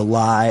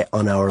rely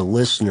on our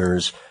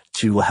listeners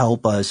to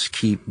help us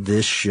keep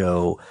this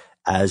show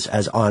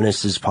as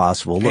honest as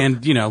possible. Look,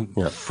 and,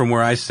 from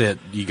where I sit,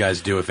 you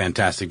guys do a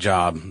fantastic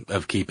job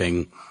of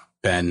keeping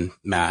Ben,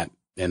 Matt,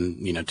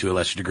 and, to a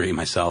lesser degree,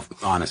 myself,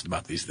 honest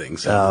about these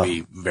things. So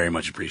we very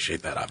much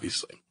appreciate that,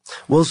 obviously.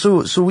 Well,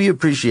 so we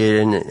appreciate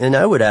it. And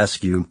I would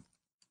ask you,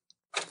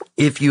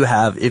 if you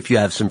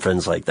have some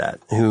friends like that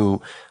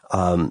who,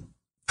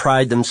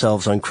 pride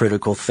themselves on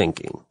critical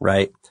thinking,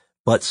 right?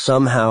 But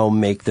somehow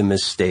make the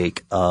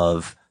mistake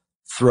of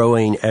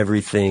throwing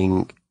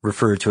everything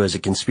referred to as a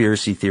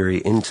conspiracy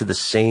theory into the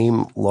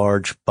same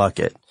large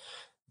bucket,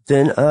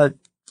 then,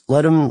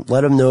 let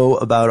them know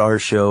about our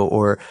show,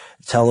 or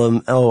tell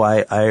them,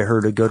 I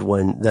heard a good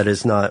one that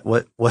is not,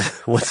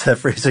 what's that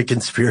phrase? A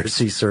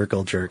conspiracy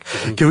circle jerk.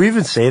 Can we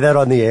even say that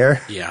on the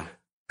air? Yeah.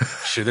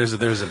 Sure.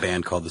 There's a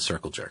band called the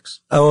Circle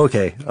Jerks. Oh,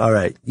 okay. All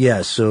right.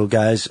 Yeah. So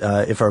guys,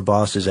 if our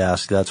bosses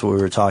ask, that's what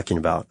we were talking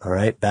about. All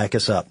right. Back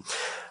us up.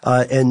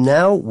 And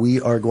now we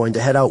are going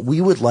to head out.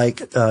 We would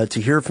like, to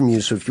hear from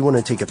you. So if you want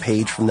to take a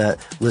page from that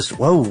list.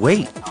 Whoa,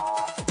 wait.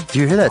 Do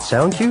you hear that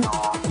sound cue?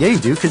 Yeah, you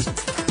do. 'Cause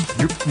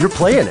you're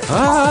playing it.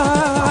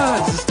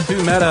 This is too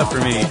meta for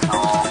me.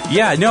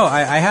 Yeah, no,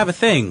 I have a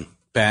thing,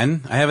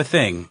 Ben. I have a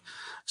thing.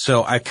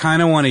 So I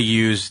kind of want to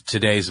use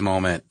today's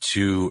moment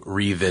to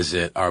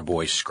revisit our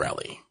boy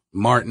Shkreli,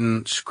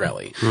 Martin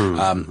Shkreli.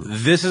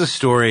 This is a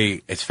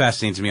story, it's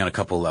fascinating to me on a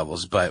couple of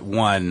levels, but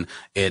one,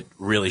 it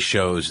really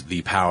shows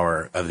the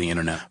power of the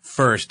internet.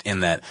 First,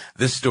 in that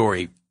this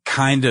story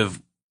kind of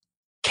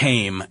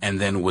came and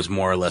then was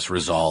more or less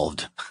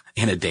resolved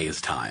in a day's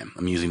time.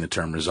 I'm using the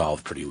term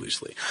resolved pretty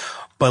loosely.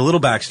 But a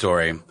little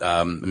backstory.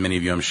 Many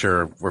of you, I'm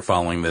sure, were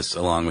following this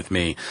along with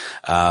me.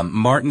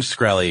 Martin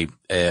Shkreli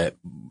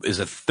is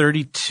a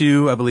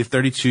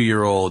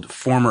 32-year-old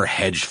former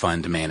hedge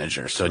fund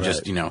manager. So right.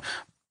 Just,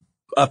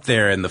 up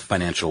there in the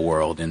financial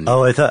world. And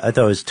I thought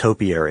it was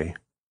topiary.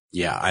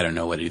 Yeah, I don't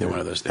know what either one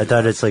of those things. I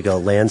thought it's like a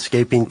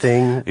landscaping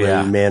thing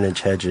where you manage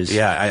hedges.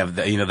 Yeah, I have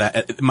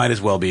that it might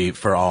as well be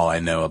for all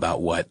I know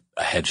about what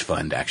a hedge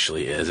fund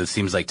actually is. It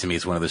seems like to me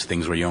it's one of those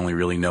things where you only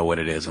really know what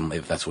it is and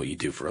if that's what you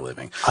do for a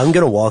living. I'm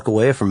going to walk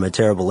away from a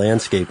terrible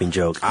landscaping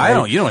joke.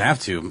 You don't have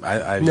to.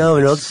 No,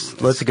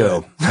 let's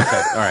go.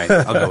 Okay. All right.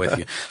 I'll go with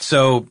you.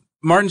 So,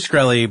 Martin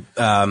Shkreli,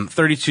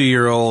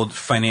 32-year-old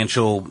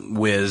financial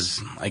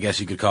whiz, I guess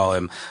you could call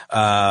him,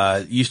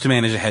 used to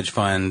manage a hedge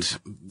fund,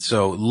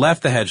 so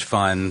left the hedge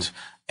fund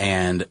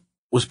and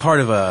was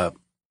part of a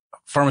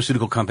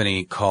pharmaceutical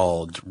company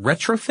called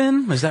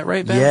Retrophin. Is that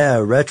right, Ben? Yeah,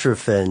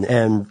 Retrophin.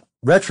 And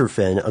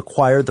Retrophin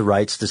acquired the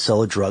rights to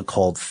sell a drug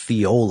called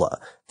Thiola.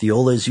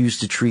 Thiola is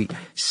used to treat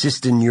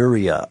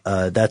cystinuria.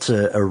 That's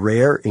a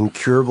rare,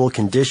 incurable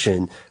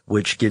condition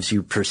which gives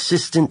you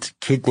persistent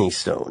kidney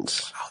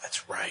stones. Oh,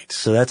 that's right.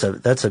 So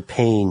that's a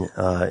pain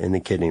in the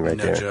kidney right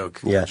there. No joke.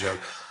 Yeah. No joke.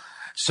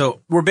 So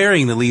we're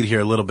burying the lead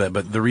here a little bit,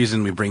 but the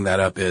reason we bring that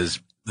up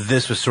is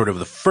this was sort of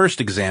the first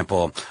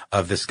example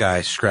of this guy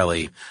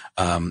Shkreli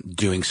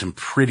doing some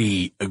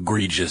pretty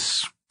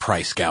egregious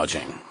price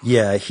gouging.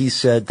 Yeah, he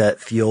said that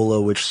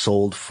Thiola, which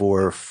sold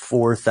for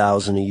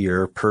 $4,000 a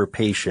year per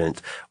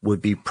patient,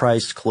 would be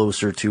priced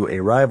closer to a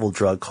rival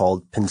drug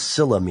called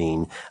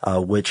penicillamine,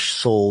 which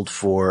sold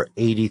for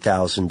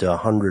 $80,000 to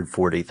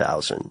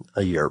 $140,000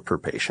 a year per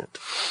patient.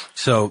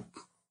 So,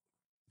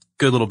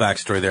 good little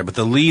backstory there. But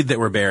the lead that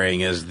we're bearing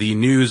is the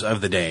news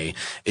of the day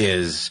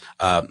is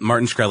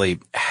Martin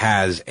Shkreli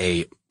has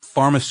a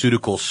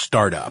pharmaceutical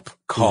startup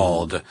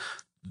called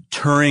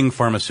Turing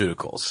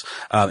Pharmaceuticals.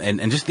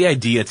 And just the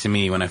idea to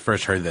me when I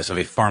first heard this of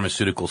a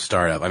pharmaceutical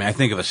startup, I mean, I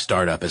think of a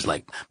startup as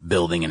like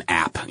building an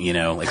app,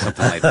 like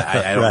something like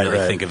that. I don't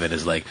really think of it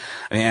as like,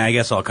 I mean, I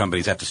guess all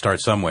companies have to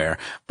start somewhere,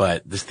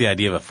 but just the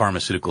idea of a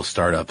pharmaceutical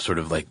startup sort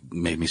of like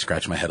made me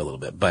scratch my head a little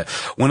bit. But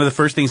one of the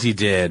first things he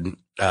did,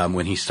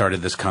 when he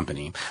started this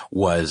company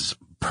was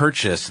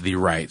purchase the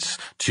rights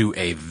to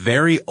a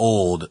very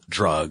old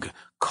drug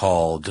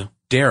called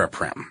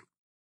Daraprim.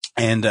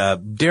 And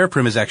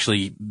Daraprim has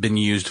actually been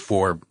used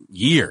for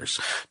years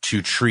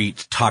to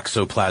treat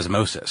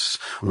toxoplasmosis,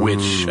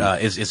 which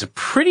is a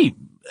pretty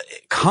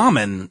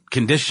common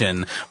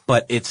condition,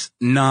 but it's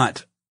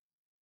not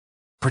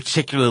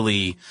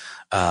particularly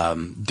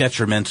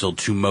detrimental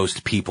to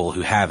most people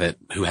who have it,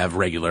 who have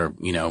regular,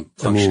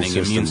 functioning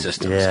immune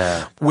systems.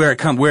 Yeah. Where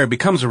it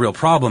becomes a real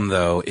problem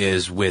though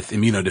is with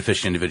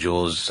immunodeficient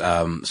individuals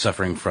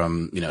suffering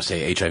from,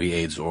 say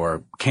HIV/AIDS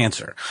or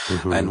cancer.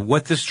 Mm-hmm. And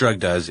what this drug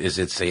does is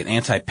it's an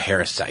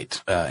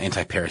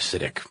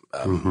anti-parasitic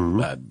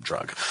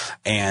drug.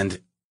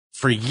 And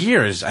for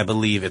years, I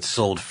believe it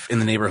sold in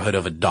the neighborhood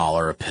of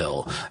 $1 a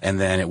pill, and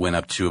then it went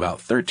up to about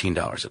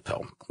 $13 a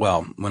pill.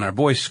 Well, when our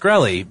boy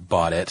Shkreli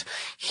bought it,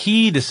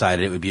 he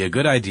decided it would be a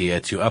good idea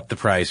to up the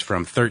price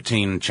from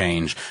 13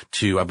 change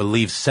to, I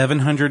believe,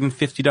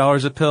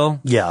 $750 a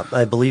pill. Yeah,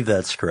 I believe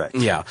that's correct.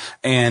 Yeah.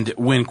 And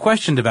when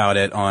questioned about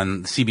it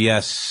on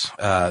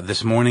CBS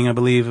this morning, I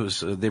believe it was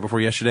the day before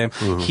yesterday,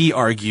 he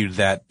argued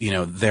that,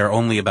 there are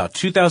only about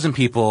 2,000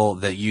 people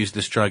that use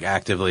this drug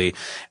actively.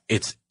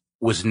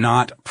 Was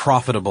not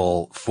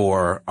profitable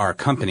for our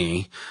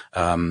company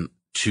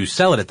to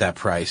sell it at that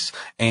price.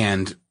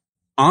 And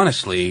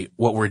honestly,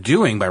 what we're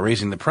doing by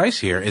raising the price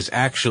here is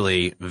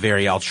actually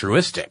very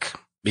altruistic,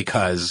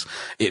 because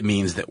it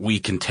means that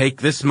we can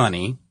take this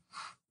money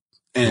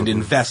and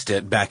invest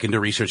it back into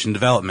research and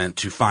development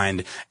to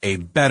find a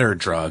better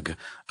drug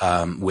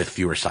with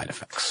fewer side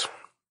effects.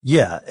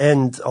 Yeah,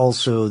 and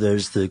also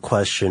there's the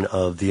question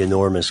of the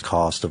enormous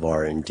cost of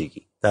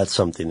R&D. That's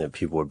something that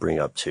people would bring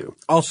up too.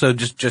 Also,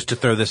 just to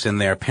throw this in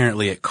there,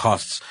 apparently it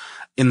costs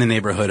in the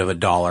neighborhood of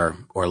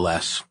 $1 or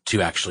less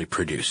to actually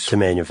produce. To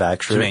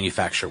manufacture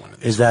one of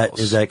these.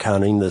 Is that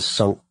counting the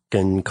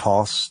sunken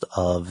cost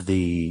of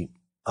the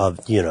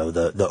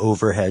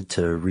overhead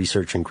to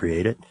research and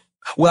create it?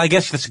 Well, I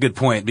guess that's a good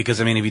point,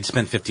 because, if you'd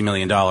spent $50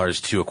 million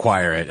to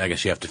acquire it, I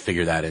guess you have to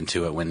figure that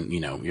into it when,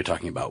 you're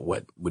talking about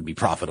what would be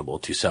profitable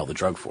to sell the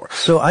drug for.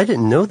 So I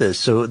didn't know this.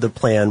 So the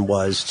plan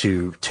was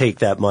to take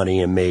that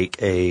money and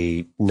make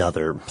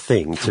another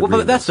thing.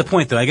 But that's the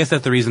point, though. I guess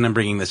that's the reason I'm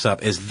bringing this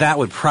up, is that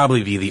would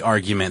probably be the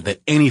argument that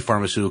any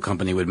pharmaceutical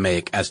company would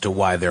make as to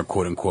why they're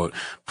quote unquote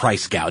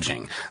price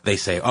gouging. They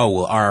say, oh,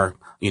 well, our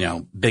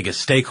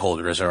biggest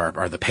stakeholders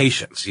are the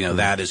patients.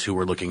 That is who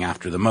we're looking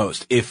after the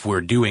most. If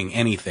we're doing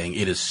anything,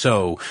 it is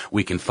so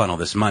we can funnel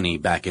this money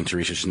back into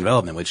research and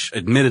development, which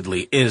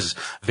admittedly is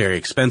very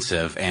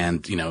expensive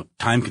and,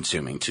 time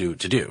consuming to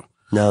do.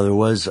 Now, there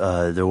was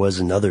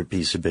another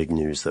piece of big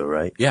news though,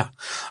 right? Yeah.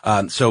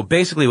 So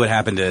basically what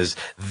happened is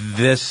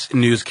this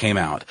news came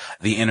out.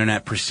 The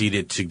internet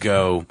proceeded to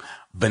go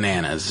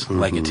bananas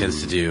like it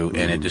tends to do,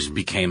 and it just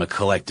became a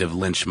collective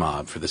lynch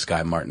mob for this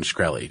guy Martin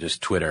Shkreli.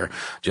 Just Twitter,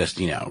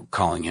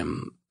 calling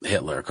him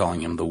Hitler,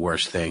 calling him the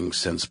worst thing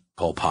since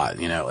Pol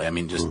Pot, I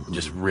mean,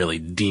 just really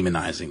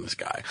demonizing this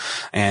guy.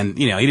 And,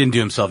 he didn't do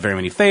himself very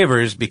many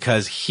favors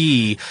because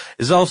he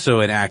is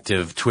also an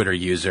active Twitter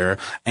user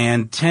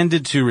and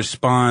tended to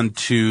respond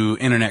to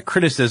internet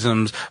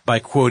criticisms by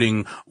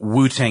quoting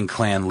Wu-Tang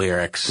Clan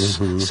lyrics,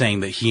 saying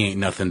that he ain't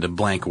nothing to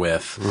blank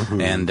with,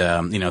 and,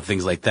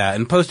 things like that.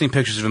 And posting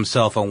pictures of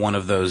himself on one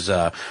of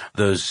the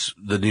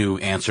new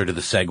answer to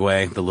the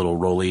Segway, the little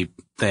rolly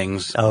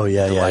things. Oh,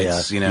 yeah, the yeah,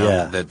 lights,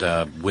 yeah.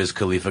 that Wiz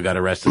Khalifa got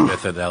arrested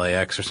with at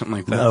LAX or something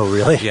like that. Oh,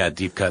 really? Yeah,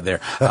 deep cut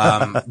there.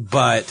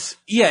 But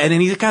yeah, and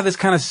then he's got this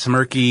kind of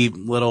smirky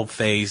little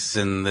face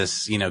and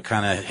this,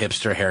 kind of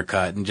hipster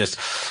haircut and just,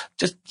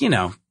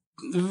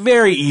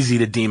 very easy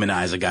to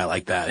demonize a guy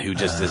like that who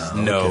just has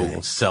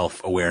no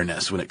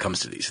self-awareness when it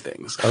comes to these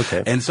things.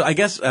 Okay. And so I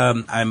guess,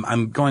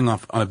 I'm going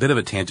off on a bit of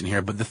a tangent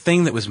here, but the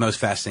thing that was most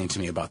fascinating to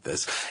me about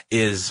this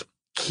is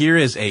here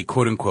is a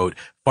quote unquote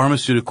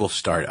pharmaceutical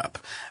startup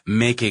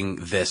making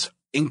this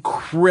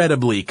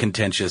incredibly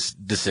contentious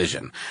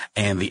decision,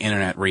 and the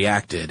internet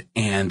reacted,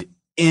 and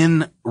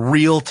in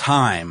real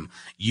time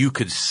you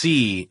could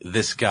see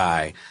this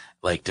guy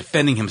like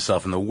defending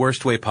himself in the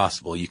worst way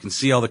possible. You can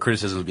see all the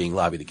criticisms being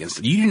lobbied against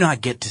him. You do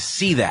not get to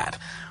see that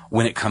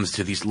when it comes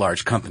to these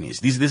large companies.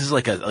 This is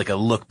like a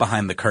look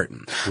behind the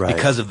curtain. Right.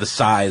 Because of the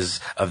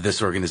size of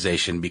this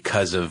organization,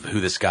 because of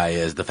who this guy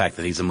is, the fact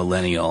that he's a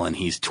millennial and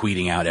he's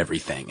tweeting out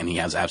everything and he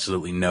has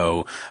absolutely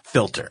no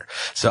filter.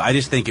 So I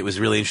just think it was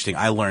really interesting.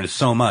 I learned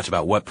so much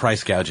about what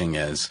price gouging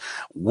is,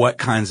 what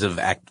kinds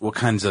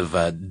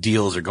of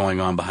deals are going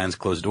on behind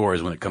closed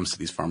doors when it comes to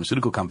these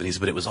pharmaceutical companies,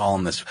 but it was all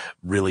on this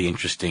really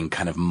interesting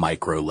kind of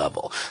micro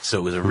level. So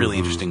it was a really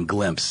interesting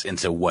glimpse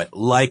into what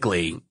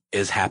likely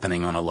is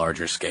happening on a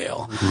larger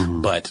scale,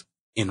 but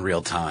in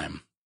real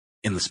time,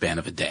 in the span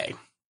of a day.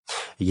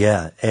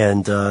 Yeah,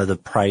 and the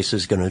price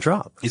is going to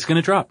drop. It's going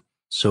to drop.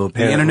 So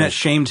apparently, the internet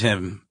shamed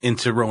him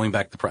into rolling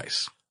back the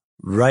price.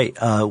 Right.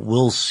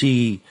 We'll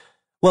see.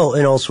 Well,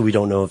 and also we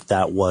don't know if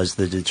that was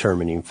the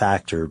determining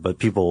factor, but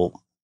people,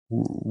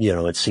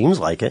 it seems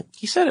like it.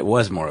 He said it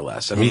was more or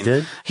less. He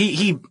did?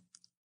 He,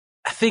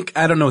 I think,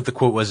 I don't know what the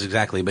quote was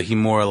exactly, but he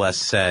more or less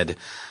said,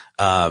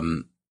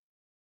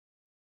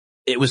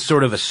 it was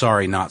sort of a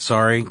sorry, not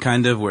sorry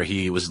kind of, where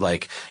he was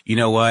like, you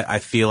know what? I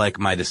feel like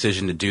my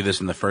decision to do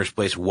this in the first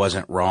place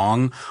wasn't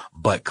wrong,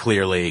 but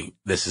clearly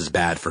this is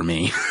bad for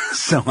me.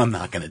 So I'm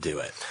not going to do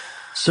it.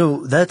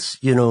 So that's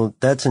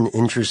an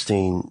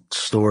interesting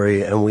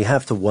story. And we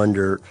have to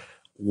wonder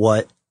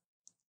what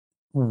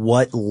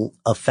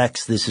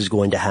effects this is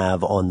going to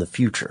have on the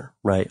future,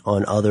 right?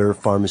 On other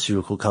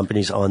pharmaceutical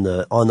companies, on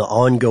the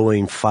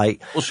ongoing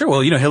fight. Well, sure.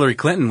 Well, Hillary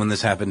Clinton, when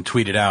this happened,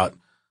 tweeted out,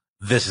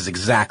 this is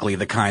exactly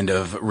the kind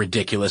of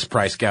ridiculous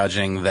price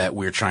gouging that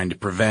we're trying to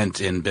prevent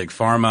in big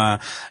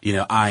pharma.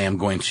 I am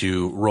going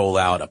to roll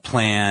out a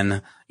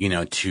plan,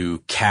 to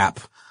cap,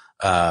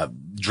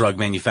 drug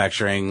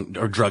manufacturing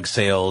or drug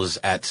sales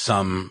at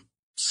some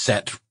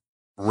set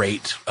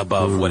rate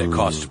above what it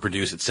costs to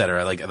produce, et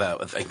cetera. Like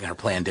that, I think her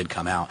plan did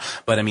come out.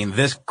 But I mean,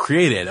 this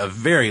created a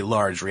very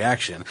large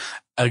reaction.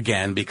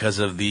 Again, because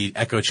of the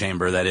echo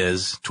chamber that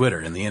is Twitter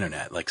and the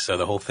internet. So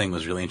the whole thing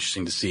was really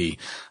interesting to see,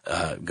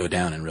 go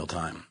down in real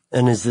time.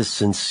 And is this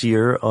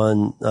sincere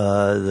on,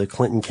 the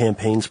Clinton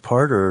campaign's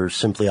part or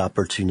simply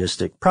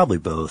opportunistic? Probably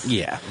both.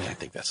 Yeah, I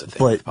think that's the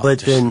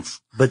thing.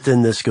 But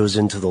then this goes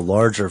into the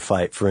larger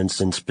fight, for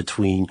instance,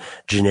 between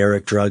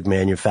generic drug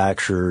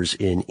manufacturers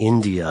in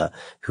India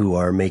who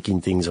are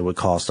making things that would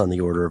cost on the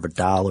order of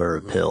 $1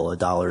 a pill, $1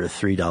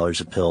 to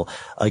 $3 a pill,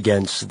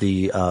 against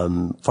the,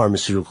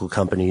 pharmaceutical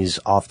companies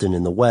often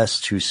in the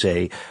West who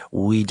say,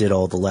 we did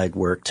all the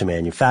legwork to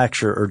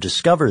manufacture or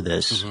discover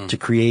this, to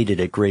create it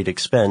at great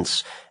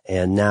expense.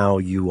 And now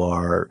you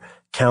are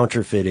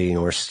counterfeiting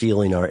or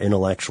stealing our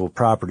intellectual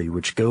property,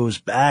 which goes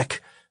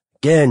back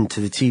again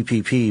to the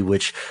TPP,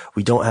 which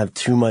we don't have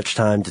too much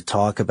time to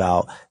talk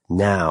about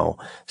now.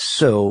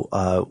 So,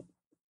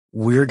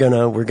 we're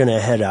gonna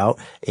head out.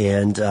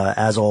 And,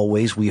 as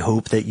always, we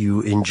hope that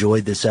you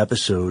enjoyed this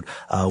episode.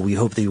 We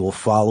hope that you will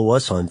follow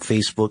us on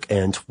Facebook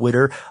and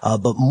Twitter.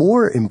 But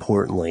more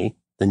importantly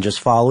than just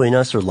following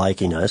us or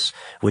liking us,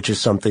 which is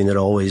something that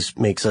always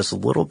makes us a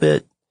little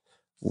bit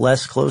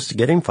less close to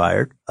getting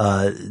fired,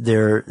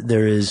 there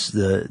is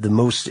the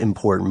most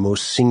important,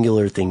 most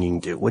singular thing you can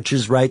do, which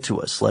is write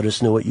to us. Let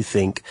us know what you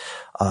think.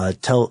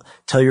 Tell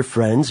your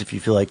friends if you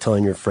feel like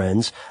telling your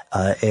friends.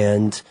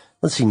 And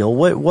let's see,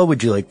 Noel, what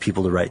would you like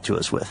people to write to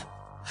us with?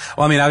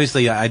 Well, I mean,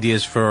 obviously,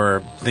 ideas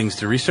for things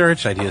to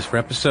research, ideas for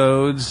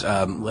episodes.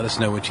 Let us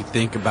know what you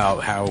think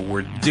about how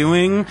we're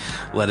doing.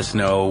 Let us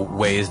know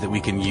ways that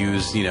we can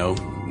use,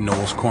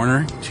 Noel's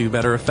Corner to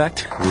better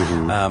effect.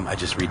 I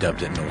just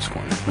redubbed it Noel's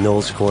Corner.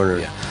 Noel's Corner.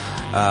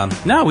 Yeah.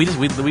 No,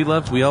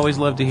 we always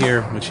love to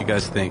hear what you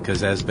guys think,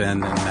 because as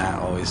Ben and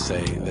Matt always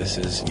say, this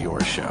is your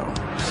show.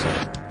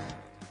 So.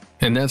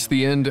 And that's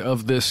the end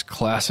of this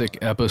classic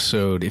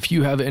episode. If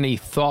you have any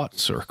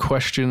thoughts or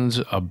questions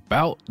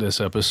about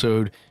this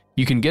episode,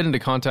 You can get into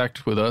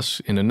contact with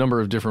us in a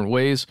number of different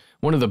ways.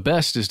 One of the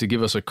best is to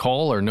give us a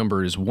call. Our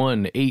number is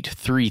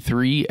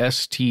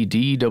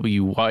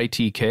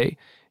 1-833-STDWYTK.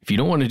 If you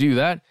don't want to do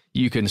that,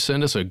 you can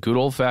send us a good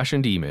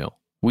old-fashioned email.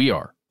 We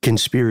are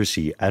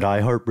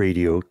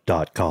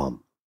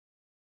conspiracy@iheartradio.com.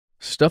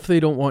 Stuff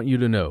They Don't Want You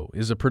to Know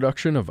is a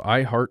production of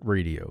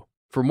iHeartRadio.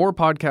 For more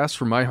podcasts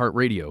from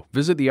iHeartRadio,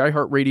 visit the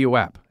iHeartRadio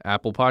app,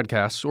 Apple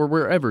Podcasts, or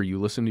wherever you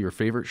listen to your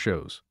favorite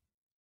shows.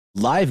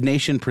 Live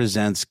Nation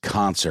presents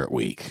Concert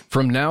Week.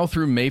 From now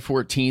through May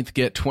 14th,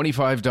 get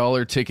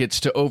 $25 tickets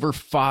to over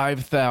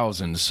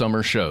 5,000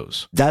 summer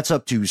shows. That's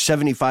up to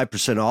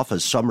 75% off a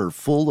summer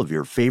full of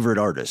your favorite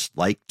artists,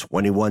 like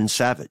 21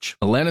 Savage,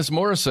 Alanis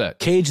Morissette,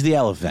 Cage the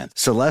Elephant,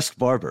 Celeste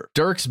Barber,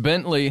 Dierks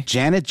Bentley,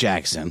 Janet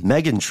Jackson,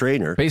 Meghan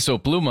Trainor, Peso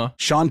Pluma,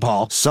 Sean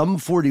Paul, Sum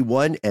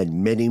 41,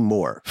 and many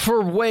more.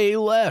 for way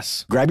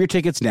less. Grab your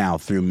tickets now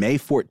through May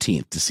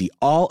 14th to see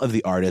all of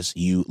the artists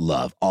you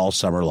love all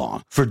summer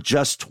long. For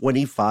just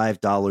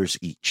 $25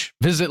 each.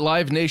 Visit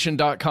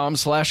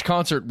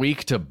livenation.com/concert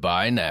week to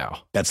buy now.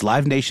 That's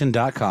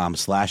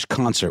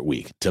livenation.com/concert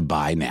week to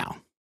buy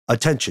now.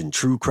 Attention,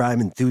 true crime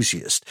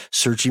enthusiast,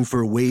 searching for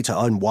a way to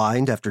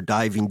unwind after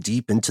diving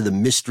deep into the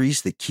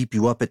mysteries that keep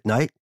you up at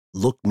night?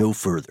 Look no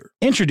further.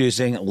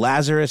 Introducing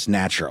Lazarus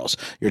Naturals,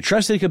 your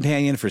trusted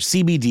companion for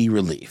CBD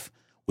relief.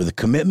 With a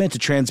commitment to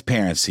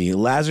transparency,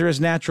 Lazarus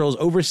Naturals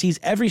oversees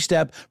every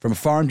step from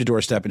farm to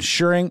doorstep,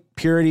 ensuring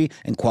purity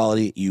and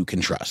quality you can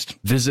trust.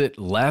 Visit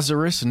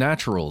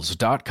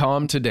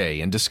LazarusNaturals.com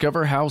today and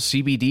discover how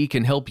CBD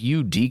can help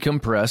you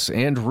decompress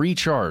and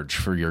recharge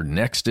for your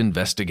next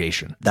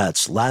investigation.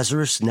 That's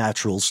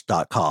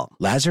LazarusNaturals.com.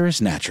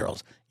 Lazarus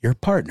Naturals, your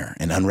partner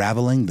in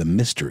unraveling the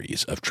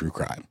mysteries of true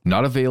crime.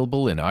 Not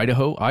available in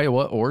Idaho,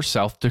 Iowa, or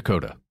South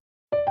Dakota.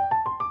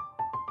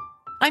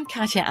 I'm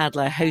Katya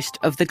Adler, host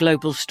of The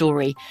Global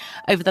Story.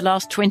 Over the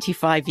last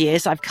 25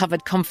 years, I've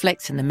covered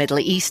conflicts in the Middle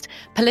East,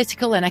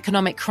 political and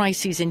economic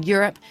crises in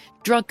Europe,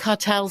 drug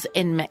cartels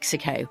in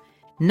Mexico.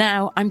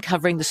 Now I'm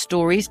covering the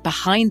stories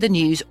behind the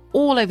news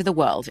all over the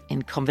world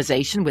in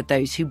conversation with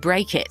those who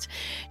break it.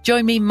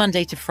 Join me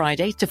Monday to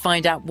Friday to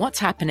find out what's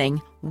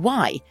happening,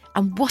 why,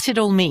 and what it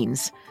all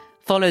means.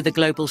 Follow The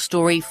Global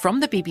Story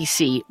from the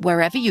BBC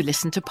wherever you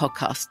listen to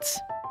podcasts.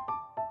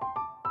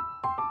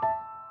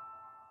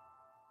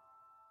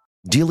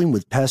 Dealing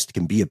with pests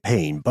can be a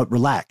pain, but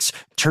relax.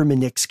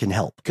 Terminix can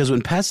help. Because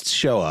when pests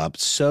show up,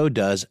 so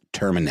does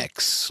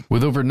Terminix.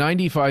 With over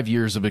 95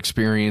 years of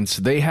experience,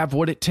 they have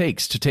what it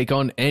takes to take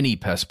on any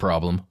pest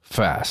problem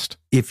fast.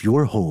 If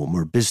your home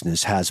or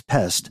business has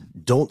pests,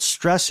 don't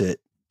stress it.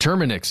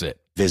 Terminix it.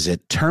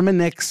 Visit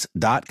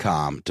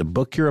Terminix.com to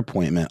book your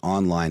appointment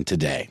online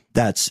today.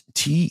 That's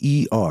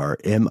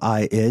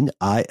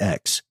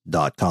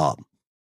TERMINIX.com.